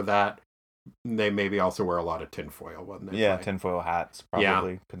Creeps are that. They maybe also wear a lot of tinfoil when they play. Tinfoil hats,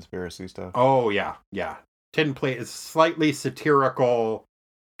 probably. Yeah. Conspiracy stuff. Oh, yeah, yeah. Tinplate is slightly satirical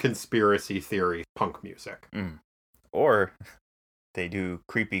conspiracy theory punk music. Mm. Or they do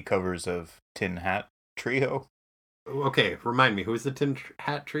creepy covers of Tin Hat Trio. Okay, remind me, who's the Tin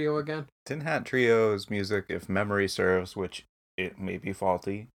Hat Trio again? Tin Hat Trio's music, if memory serves, which it may be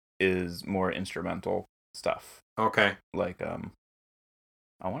faulty, is more instrumental stuff. Okay. Like,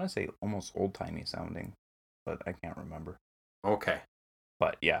 I want to say almost old-timey sounding, but I can't remember. Okay.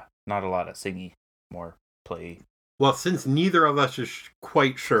 But yeah, not a lot of singing, more play. Well, since neither of us is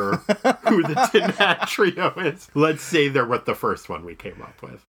quite sure who the Tin Hat Trio is, let's say they're what the first one we came up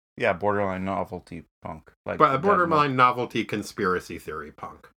with. Yeah, borderline novelty punk. But borderline novelty conspiracy theory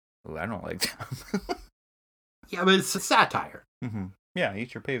punk. Ooh, I don't like that. Yeah, but it's a satire. Mm-hmm. Yeah,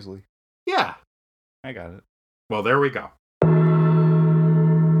 eat your paisley. Yeah. I got it. Well, there we go.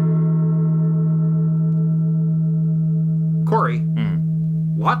 Corey,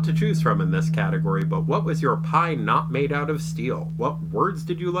 lot to choose from in this category, but what was your pie not made out of steel? What words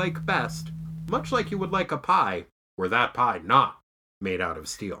did you like best? Much like you would like a pie, were that pie not made out of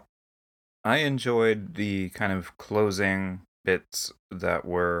steel? I enjoyed the kind of closing bits that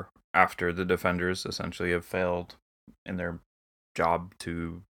were after the defenders essentially have failed in their job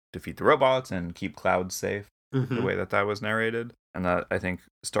to defeat the robots and keep Cloud safe. the way that was narrated. And that, I think,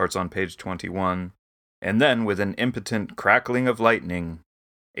 starts on page 21. And then, with an impotent crackling of lightning,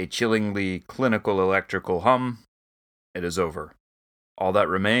 a chillingly clinical electrical hum, it is over. All that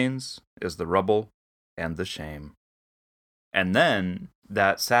remains is the rubble and the shame. And then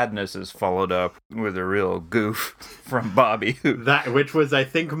that sadness is followed up with a real goof from Bobby. Which was, I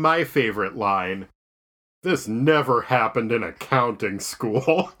think, my favorite line. This never happened in accounting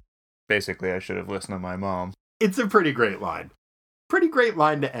school. Basically, I should have listened to my mom. It's a pretty great line. Pretty great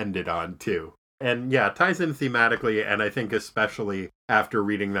line to end it on, too. And yeah, ties in thematically, and I think especially after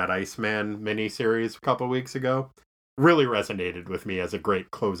reading that Iceman miniseries a couple weeks ago, really resonated with me as a great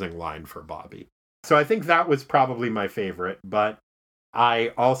closing line for Bobby. So I think that was probably my favorite, but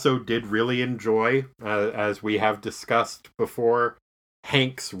I also did really enjoy, as we have discussed before,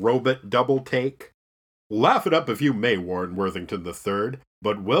 Hank's robot double take. Laugh it up if you may, Warren Worthington III,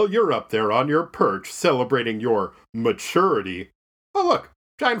 but while you're up there on your perch celebrating your maturity, oh look,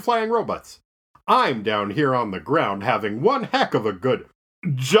 giant flying robots. I'm down here on the ground having one heck of a good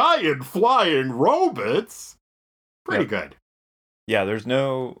giant flying robots. Pretty good. Yeah, there's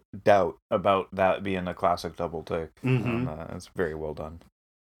no doubt about that being a classic double take. It's very well done.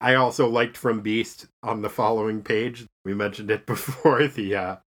 I also liked from Beast on the following page. We mentioned it before.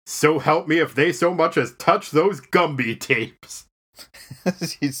 The so help me if they so much as touch those Gumby tapes.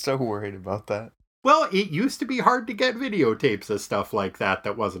 He's so worried about that. Well, it used to be hard to get videotapes of stuff like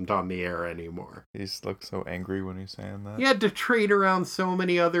that wasn't on the air anymore. He looks so angry when he's saying that. He had to trade around so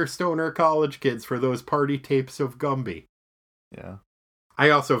many other stoner college kids for those party tapes of Gumby. Yeah. I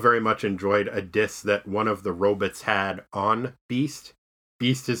also very much enjoyed a diss that one of the robots had on Beast.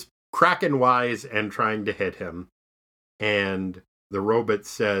 Beast is Kraken-wise and trying to hit him. And the robot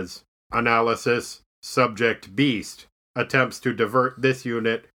says, analysis, subject Beast, attempts to divert this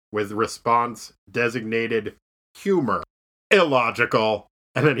unit with response designated humor. Illogical.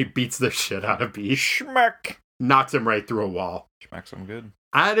 And then he beats the shit out of Beast. Schmack! Knocks him right through a wall. Smacks him good.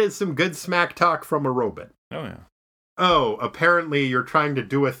 That is some good smack talk from a robot. Oh, yeah. Oh, apparently you're trying to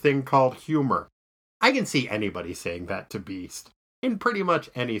do a thing called humor. I can see anybody saying that to Beast in pretty much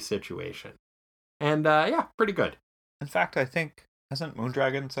any situation. And, yeah, pretty good. In fact, I think, hasn't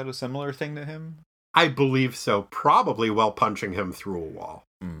Moondragon said a similar thing to him? I believe so, probably while punching him through a wall.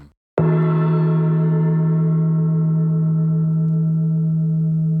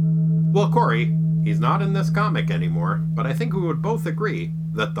 Well, Corey, he's not in this comic anymore, but I think we would both agree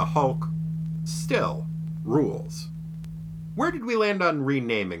that the Hulk still rules. Where did we land on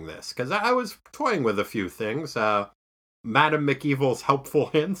renaming this? Because I was toying with a few things. Madam McEvil's Helpful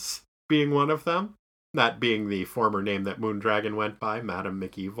Hints being one of them. That being the former name that Moondragon went by, Madam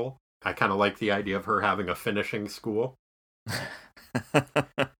McEvil. I kind of like the idea of her having a finishing school.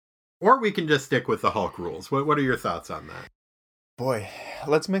 Or we can just stick with the Hulk rules. What are your thoughts on that? Boy,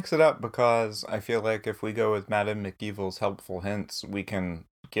 let's mix it up, because I feel like if we go with Madam McEvil's Helpful Hints, we can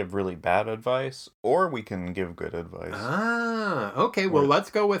give really bad advice, or we can give good advice. Ah, okay. Well,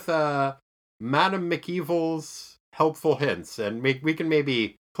 let's go with Madam McEvil's Helpful Hints, and we can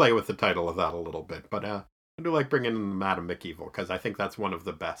maybe play with the title of that a little bit. But I do like bringing in Madam McEvil, because I think that's one of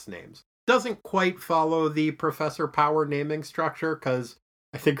the best names. Doesn't quite follow the Professor Power naming structure, because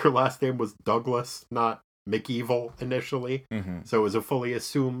I think her last name was Douglas, not McEvil initially. So it was a fully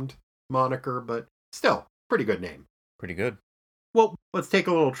assumed moniker, but still, pretty good name. Pretty good. Well, let's take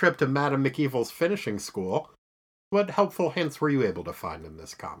a little trip to Madam McEvil's finishing school. What helpful hints were you able to find in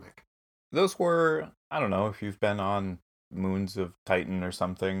this comic? Those were, I don't know, if you've been on Moons of Titan or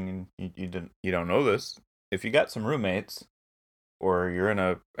something, and you don't know this. If you got some roommates, or you're in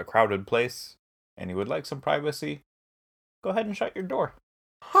a crowded place, and you would like some privacy, go ahead and shut your door.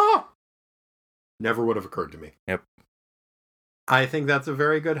 Huh! Never would have occurred to me. Yep. I think that's a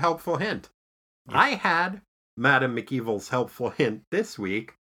very good helpful hint. Yep. I had Madam McEvil's helpful hint this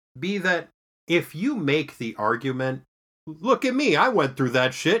week be that if you make the argument, look at me, I went through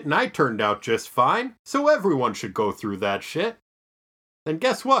that shit and I turned out just fine, so everyone should go through that shit, then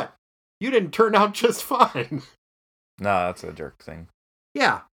guess what? You didn't turn out just fine. Nah, that's a jerk thing.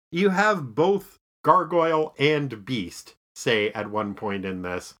 Yeah, you have both Gargoyle and Beast say at one point in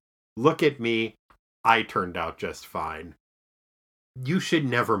this, look at me, I turned out just fine. You should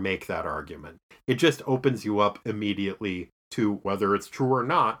never make that argument. It just opens you up immediately to whether it's true or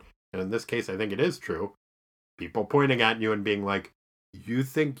not, and in this case I think it is true, people pointing at you and being like, you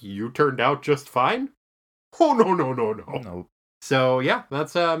think you turned out just fine? Oh, no. Nope. So yeah,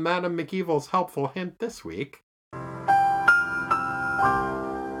 that's Madam McEvil's helpful hint this week.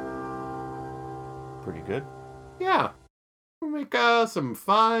 Pretty good. Yeah. We'll make some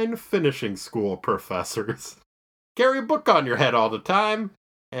fine finishing school professors. Carry a book on your head all the time,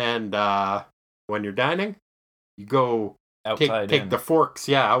 and when you're dining, you go take the forks,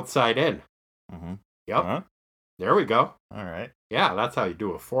 outside in. Mm-hmm. Yep. Uh-huh. There we go. All right. Yeah, that's how you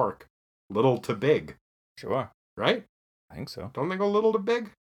do a fork. Little to big. Sure. Right? I think so. Don't they go little to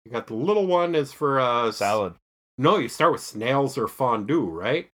big? You got the little one is for salad. No, you start with snails or fondue,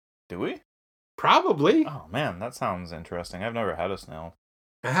 right? Do we? Probably. Oh, man, that sounds interesting. I've never had a snail.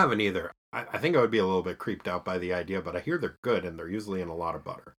 I haven't either. I think I would be a little bit creeped out by the idea, but I hear they're good, and they're usually in a lot of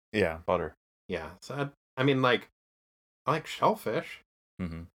butter. Yeah, butter. Yeah, so I mean, like, I like shellfish.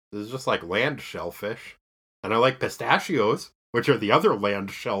 Mm-hmm. This is just like land shellfish. And I like pistachios, which are the other land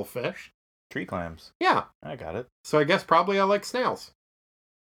shellfish. Tree clams. Yeah. I got it. So I guess probably I like snails.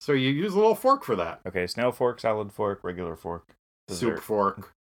 So you use a little fork for that. Okay, snail fork, salad fork, regular fork. Dessert. Soup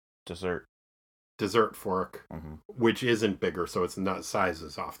fork. Dessert fork, which isn't bigger, so it's not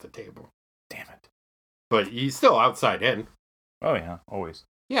sizes off the table. Damn it. But he's still outside in. Oh, yeah, always.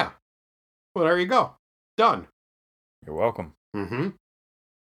 Yeah. Well, there you go. Done. You're welcome. Mm-hmm.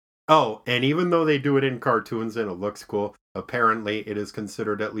 Oh, and even though they do it in cartoons and it looks cool, apparently it is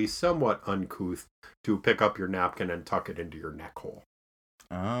considered at least somewhat uncouth to pick up your napkin and tuck it into your neck hole.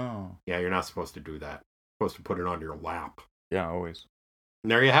 Oh. Yeah, you're not supposed to do that. You're supposed to put it on your lap. Yeah, always.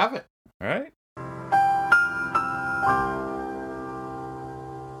 And there you have it. All right.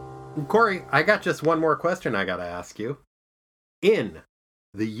 Corey, I got just one more question I got to ask you. In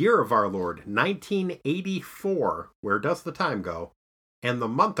the year of our Lord, 1984, where does the time go? And the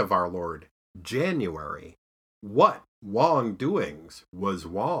month of our Lord, January, what Wong doings was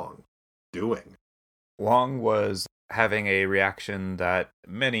Wong doing? Wong was having a reaction that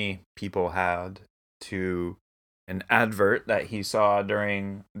many people had to an advert that he saw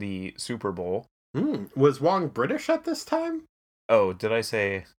during the Super Bowl. Was Wong British at this time? Oh, did I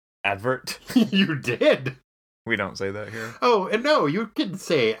say advert? You did. We don't say that here. Oh, no, you can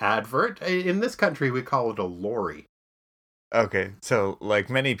say advert. In this country, we call it a lorry. Okay, so like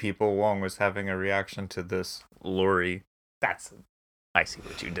many people, Wong was having a reaction to this lorry. I see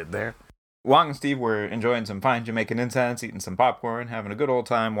what you did there. Wong and Steve were enjoying some fine Jamaican incense, eating some popcorn, having a good old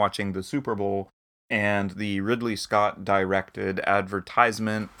time watching the Super Bowl, and the Ridley Scott directed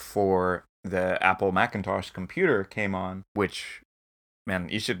advertisement for the Apple Macintosh computer came on, which, man,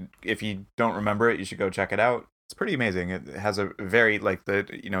 you should, if you don't remember it, you should go check it out. It's pretty amazing. It has a very, like the,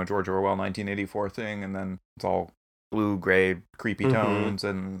 George Orwell 1984 thing, and then it's all blue, gray, creepy tones,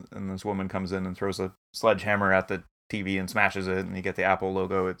 and this woman comes in and throws a sledgehammer at the TV and smashes it, and you get the Apple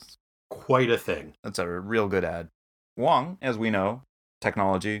logo. It's quite a thing. That's a real good ad. Wong, as we know,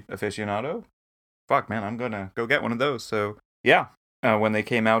 technology aficionado. Fuck, man, I'm gonna go get one of those. So, yeah. When they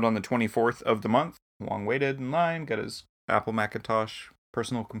came out on the 24th of the month, Wong waited in line, got his Apple Macintosh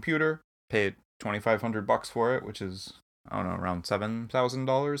personal computer, paid $2,500 for it, which is, I don't know, around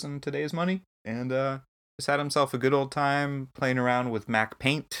 $7,000 in today's money, and just had himself a good old time playing around with Mac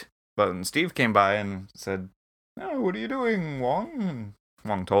Paint. But when Steve came by and said, "Oh, what are you doing, Wong?" And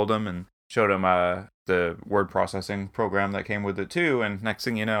Wong told him and showed him the word processing program that came with it too, and next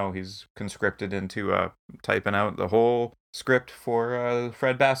thing you know, he's conscripted into typing out the whole script for the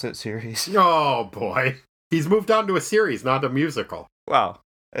Fred Bassett series. Oh boy. He's moved on to a series, not a musical. Well,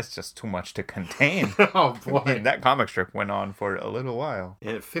 that's just too much to contain. Oh boy. I mean, that comic strip went on for a little while.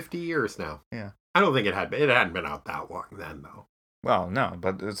 50 years now. Yeah. I don't think it hadn't been out that long then, though. Well, no,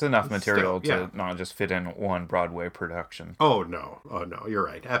 but it's enough material to not just fit in one Broadway production. Oh, no. You're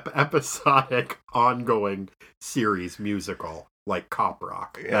right. Episodic, ongoing series musical, like Cop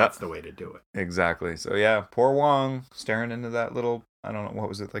Rock. Yep. That's the way to do it. Exactly. So, yeah, poor Wong staring into that little, I don't know, what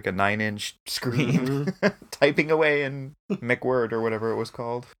was it, like a 9-inch screen, typing away in McWord or whatever it was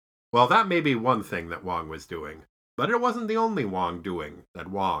called. Well, that may be one thing that Wong was doing, but it wasn't the only Wong doing that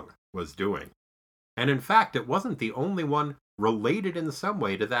Wong was doing. And in fact, it wasn't the only one related in some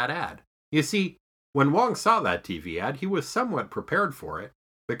way to that ad. You see, when Wong saw that TV ad, he was somewhat prepared for it,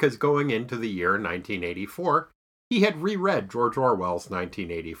 because going into the year 1984, he had reread George Orwell's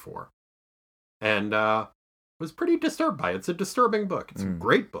 1984. And was pretty disturbed by it. It's a disturbing book. It's a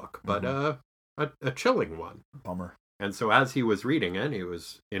great book, but a chilling one. Bummer. And so as he was reading it, he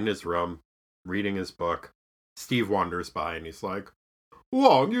was in his room, reading his book. Steve wanders by and he's like,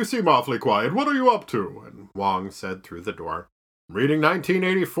 "Wong, you seem awfully quiet. What are you up to?" And Wong said through the door, "Reading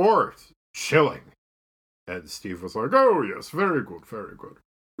 1984. Chilling." And Steve was like, "Oh, yes, very good, very good."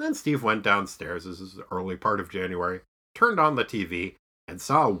 Then Steve went downstairs, this is the early part of January, turned on the TV, and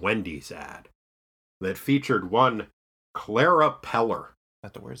saw a Wendy's ad that featured one Clara Peller.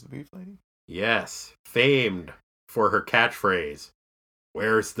 That the Where's the Beef lady? Yes, famed for her catchphrase,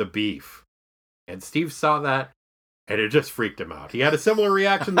 "Where's the beef?" And Steve saw that, and it just freaked him out. He had a similar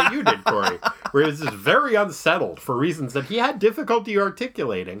reaction that you did, Corey, where he was just very unsettled for reasons that he had difficulty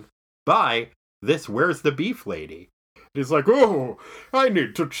articulating by this "Where's the beef" lady. He's like, "Oh, I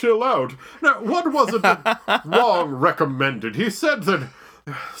need to chill out. Now, what was it that Wong recommended? He said that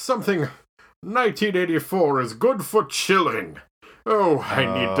something 1984 is good for chilling. Oh, I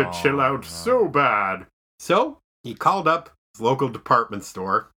need to chill out so bad." So he called up his local department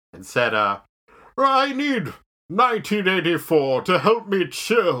store and said, "I need 1984 to help me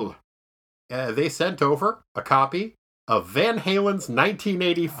chill." They sent over a copy of Van Halen's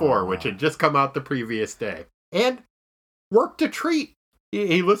 1984, which had just come out the previous day, and worked a treat.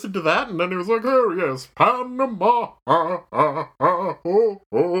 He listened to that, and then he was like, "Oh, yes, Panama,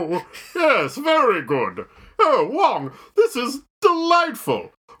 yes, very good. Oh, Wong, this is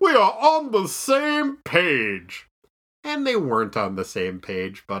delightful. We are on the same page." And they weren't on the same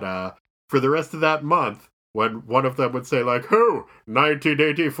page, but for the rest of that month, when one of them would say, like, "Oh,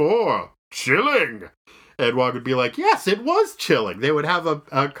 1984, chilling," and Wong would be like, "Yes, it was chilling." They would have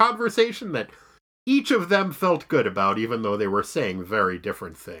a conversation that each of them felt good about, even though they were saying very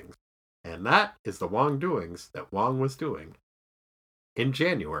different things. And that is the Wong doings that Wong was doing in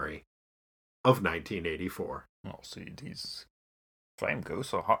January of 1984. Oh, see, these flame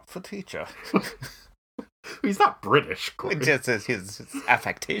ghosts are hot for teacher. He's not British, Corey. Just his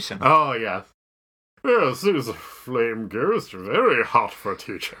affectation. Oh, yes. "Yes, these flame ghosts are very hot for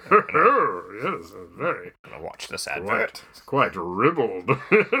teacher." Oh, yes, very. Gonna watch this advert. Quite ribbled.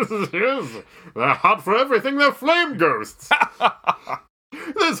 Yes, they're hot for everything. They're flame ghosts.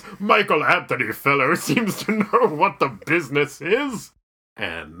 This Michael Anthony fellow seems to know what the business is.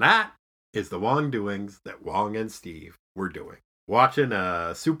 And that is the Wong doings that Wong and Steve were doing. Watching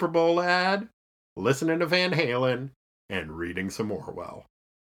a Super Bowl ad, listening to Van Halen, and reading some Orwell.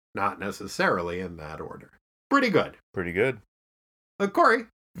 Not necessarily in that order. Pretty good. Pretty good. Corey,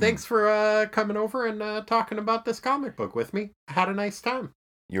 thanks for coming over and talking about this comic book with me. I had a nice time.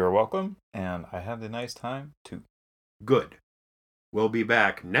 You're welcome, and I had a nice time, too. Good. We'll be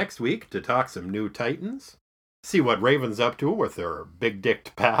back next week to talk some New Titans. See what Raven's up to with her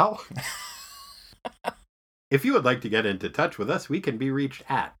big-dicked pal. If you would like to get into touch with us, we can be reached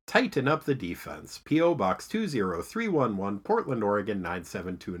at Tighten Up the Defense, P.O. Box 20311, Portland, Oregon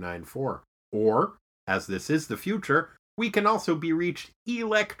 97294. Or, as this is the future, we can also be reached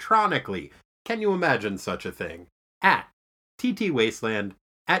electronically. Can you imagine such a thing? At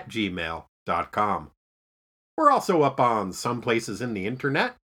ttwasteland@gmail.com. We're also up on some places in the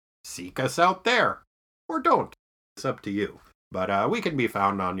internet. Seek us out there. Or don't. It's up to you. But we can be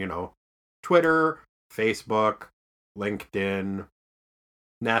found on, Twitter, Facebook, LinkedIn,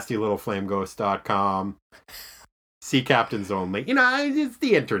 nastylittleflameghost.com, Sea Captains Only. It's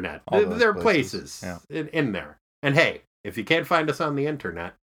the internet. There are places in there. And hey, if you can't find us on the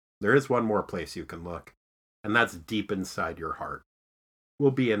internet, there is one more place you can look. And that's deep inside your heart.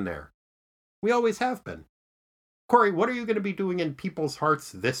 We'll be in there. We always have been. Corey, what are you going to be doing in people's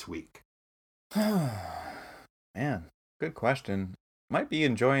hearts this week? Man, good question. Might be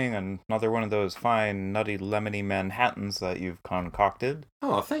enjoying another one of those fine, nutty, lemony Manhattans that you've concocted.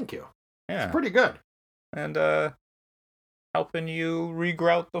 Oh, thank you. Yeah. It's pretty good. And, helping you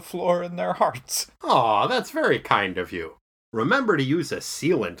regrout the floor in their hearts. Aw, that's very kind of you. Remember to use a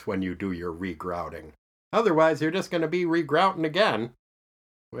sealant when you do your regrouting. Otherwise, you're just going to be regrouting again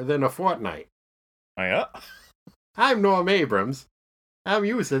within a fortnight. Oh, yeah? I'm Norm Abrams. I'm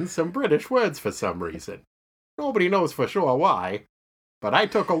using some British words for some reason. Nobody knows for sure why. But I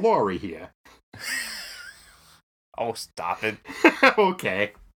took a lorry here. Oh, stop it.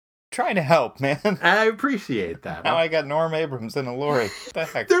 Okay. Trying to help, man. I appreciate that. Now I got Norm Abrams in a lorry. What the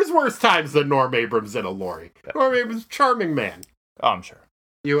heck? There's worse times than Norm Abrams in a lorry. Yeah. Norm Abrams, charming man. Oh, I'm sure.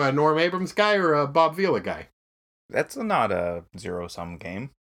 You a Norm Abrams guy or a Bob Vila guy? That's not a zero-sum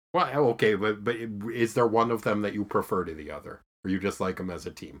game. Well, okay, but is there one of them that you prefer to the other? Or you just like them as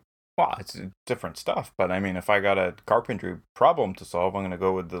a team? Well, it's different stuff, but I mean, if I got a carpentry problem to solve, I'm going to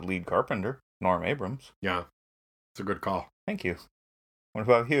go with the lead carpenter, Norm Abrams. Yeah, it's a good call. Thank you. What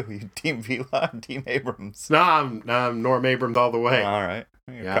about you? You Team Vila, Team Abrams? No, I'm Norm Abrams all the way. All right.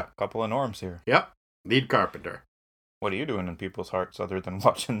 Yeah. A couple of Norms here. Yep, lead carpenter. What are you doing in people's hearts other than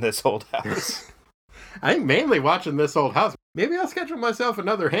watching this old house? I think mainly watching this old house. Maybe I'll schedule myself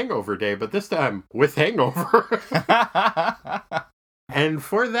another hangover day, but this time with hangover. And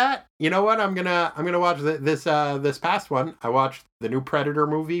for that, you know what? I'm gonna watch this past one. I watched the new Predator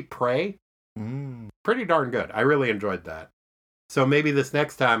movie, Prey. Pretty darn good. I really enjoyed that. So maybe this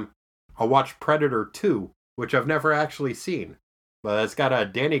next time I'll watch Predator 2 which I've never actually seen. But it's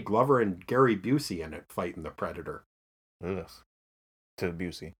got Danny Glover and Gary Busey in it fighting the Predator. Ugh. To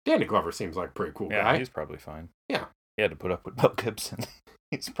Busey. Danny Glover seems like a pretty cool guy. Yeah, he's probably fine. Yeah. He had to put up with Mel Gibson.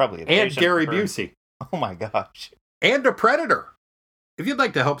 He's probably and Gary Busey. Oh my gosh. And a Predator. If you'd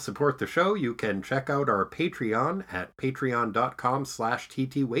like to help support the show, you can check out our Patreon at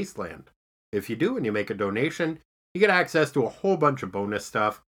patreon.com/ttwasteland. If you do and you make a donation, you get access to a whole bunch of bonus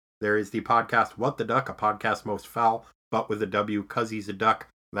stuff. There is the podcast What the Duck, a podcast most foul, but with a W, 'cause he's a duck.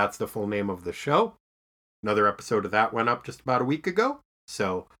 That's the full name of the show. Another episode of that went up just about a week ago.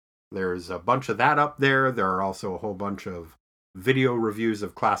 So there's a bunch of that up there. There are also a whole bunch of video reviews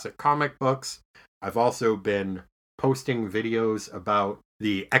of classic comic books. I've also been posting videos about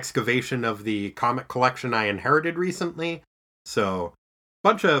the excavation of the comic collection I inherited recently. So,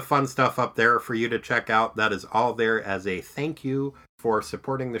 bunch of fun stuff up there for you to check out. That is all there as a thank you for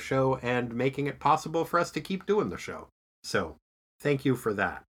supporting the show and making it possible for us to keep doing the show. So, thank you for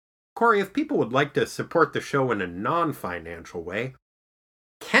that. Corey, if people would like to support the show in a non-financial way,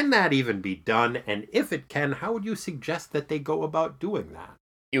 can that even be done? And if it can, how would you suggest that they go about doing that?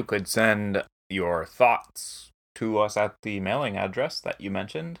 You could send your thoughts to us at the mailing address that you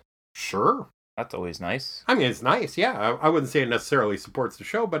mentioned. Sure. That's always nice. I mean, it's nice, yeah. I wouldn't say it necessarily supports the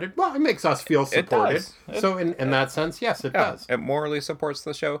show, but it makes us feel supported. So in that sense, yes, it does. It morally supports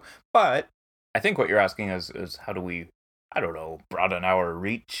the show. But I think what you're asking is how do we, I don't know, broaden our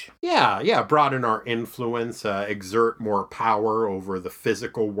reach? Yeah, broaden our influence, exert more power over the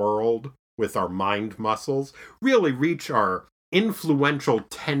physical world with our mind muscles, really reach our influential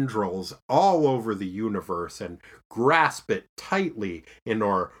tendrils all over the universe and grasp it tightly in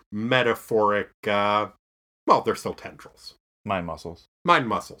our metaphoric, they're still tendrils. Mind muscles. Mind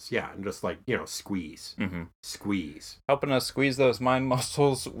muscles, yeah, and just squeeze. Mm-hmm. Squeeze. Helping us squeeze those mind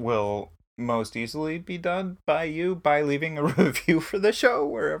muscles will most easily be done by you by leaving a review for the show,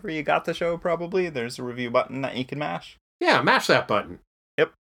 wherever you got the show probably. There's a review button that you can mash. Yeah, mash that button.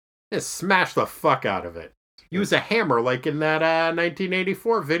 Yep. Just smash the fuck out of it. Use a hammer like in that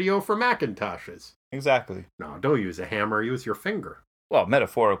 1984 video for Macintoshes. Exactly. No, don't use a hammer. Use your finger. Well,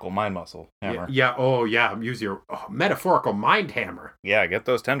 metaphorical mind muscle hammer. Yeah. Use your metaphorical mind hammer. Yeah, get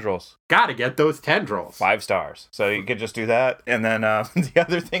those tendrils. Gotta get those tendrils. 5 stars. So you could just do that. And then the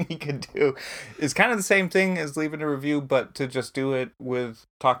other thing you could do is kind of the same thing as leaving a review, but to just do it with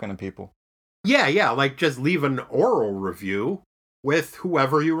talking to people. Yeah, like just leave an oral review with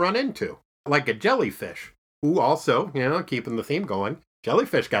whoever you run into. Like a jellyfish. Who also, keeping the theme going,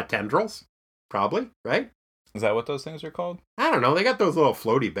 jellyfish got tendrils. Probably, right? Is that what those things are called? I don't know. They got those little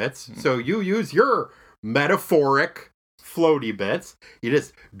floaty bits. So you use your metaphoric floaty bits. You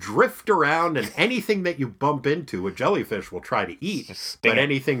just drift around, and anything that you bump into, a jellyfish will try to eat. But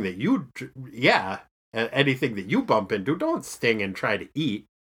anything that anything that you bump into, don't sting and try to eat.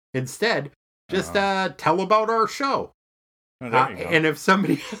 Instead, just tell about our show. Oh, there you go. And if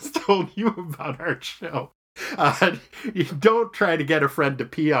somebody has told you about our show, you don't try to get a friend to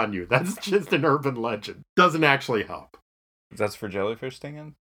pee on you. That's just an urban legend. Doesn't actually help. That's for jellyfish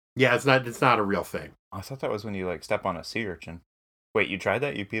stinging? Yeah, it's not a real thing. I thought that was when you step on a sea urchin. Wait, you tried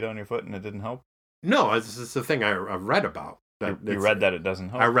that? You peed on your foot and it didn't help? No, it's just a thing I read about. You read that it doesn't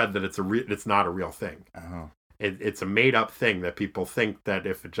help? I read that it's not a real thing. Oh. It's a made up thing that people think that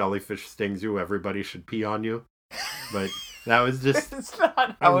if a jellyfish stings you, everybody should pee on you. But that was just it's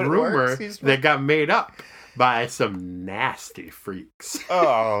not how a it rumor works. that got made up by some nasty freaks.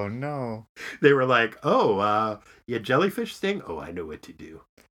 Oh, no. They were like, yeah, jellyfish sting? Oh, I know what to do.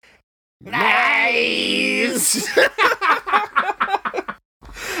 Nice!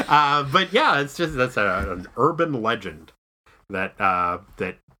 But yeah, that's an urban legend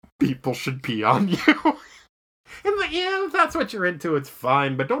that people should pee on you. And if that's what you're into, it's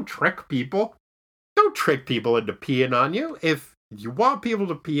fine, but don't trick people. Don't trick people into peeing on you. If you want people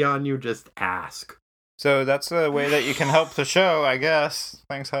to pee on you, just ask. So that's a way that you can help the show, I guess.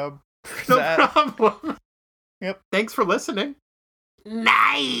 Thanks, Hub. No problem. Yep. Thanks for listening.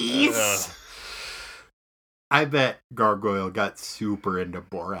 Nice! I bet Gargoyle got super into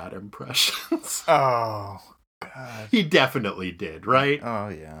Borat impressions. Oh, God. He definitely did, right? Oh,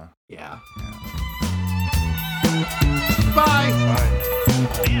 yeah. Yeah. Bye! Bye.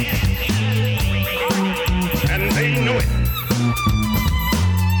 And they know it.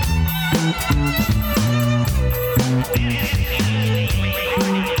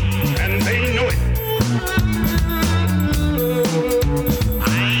 And they know it.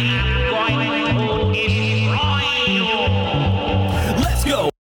 I'm going to destroy you. Let's go!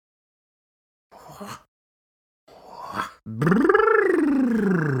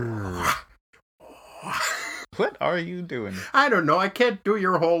 you doing? I don't know. I can't do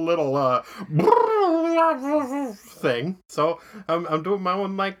your whole little thing. So I'm doing my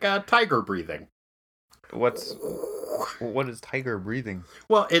own like tiger breathing. What is tiger breathing?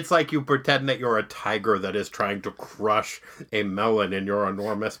 Well, it's like you pretend that you're a tiger that is trying to crush a melon in your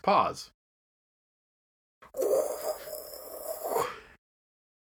enormous paws.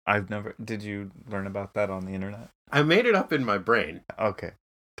 Did you learn about that on the internet? I made it up in my brain. Okay.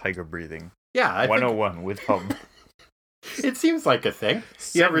 Tiger breathing. Yeah. I 101 with Hub. It seems like a thing.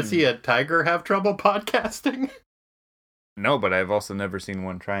 You ever see a tiger have trouble podcasting? No, but I've also never seen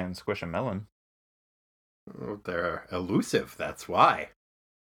one try and squish a melon. Oh, they're elusive, that's why.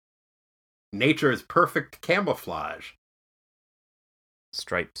 Nature's perfect camouflage.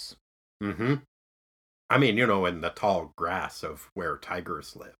 Stripes. Mm-hmm. I mean, in the tall grass of where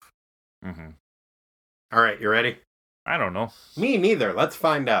tigers live. Mm-hmm. All right, you ready? I don't know. Me neither. Let's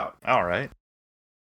find out. All right.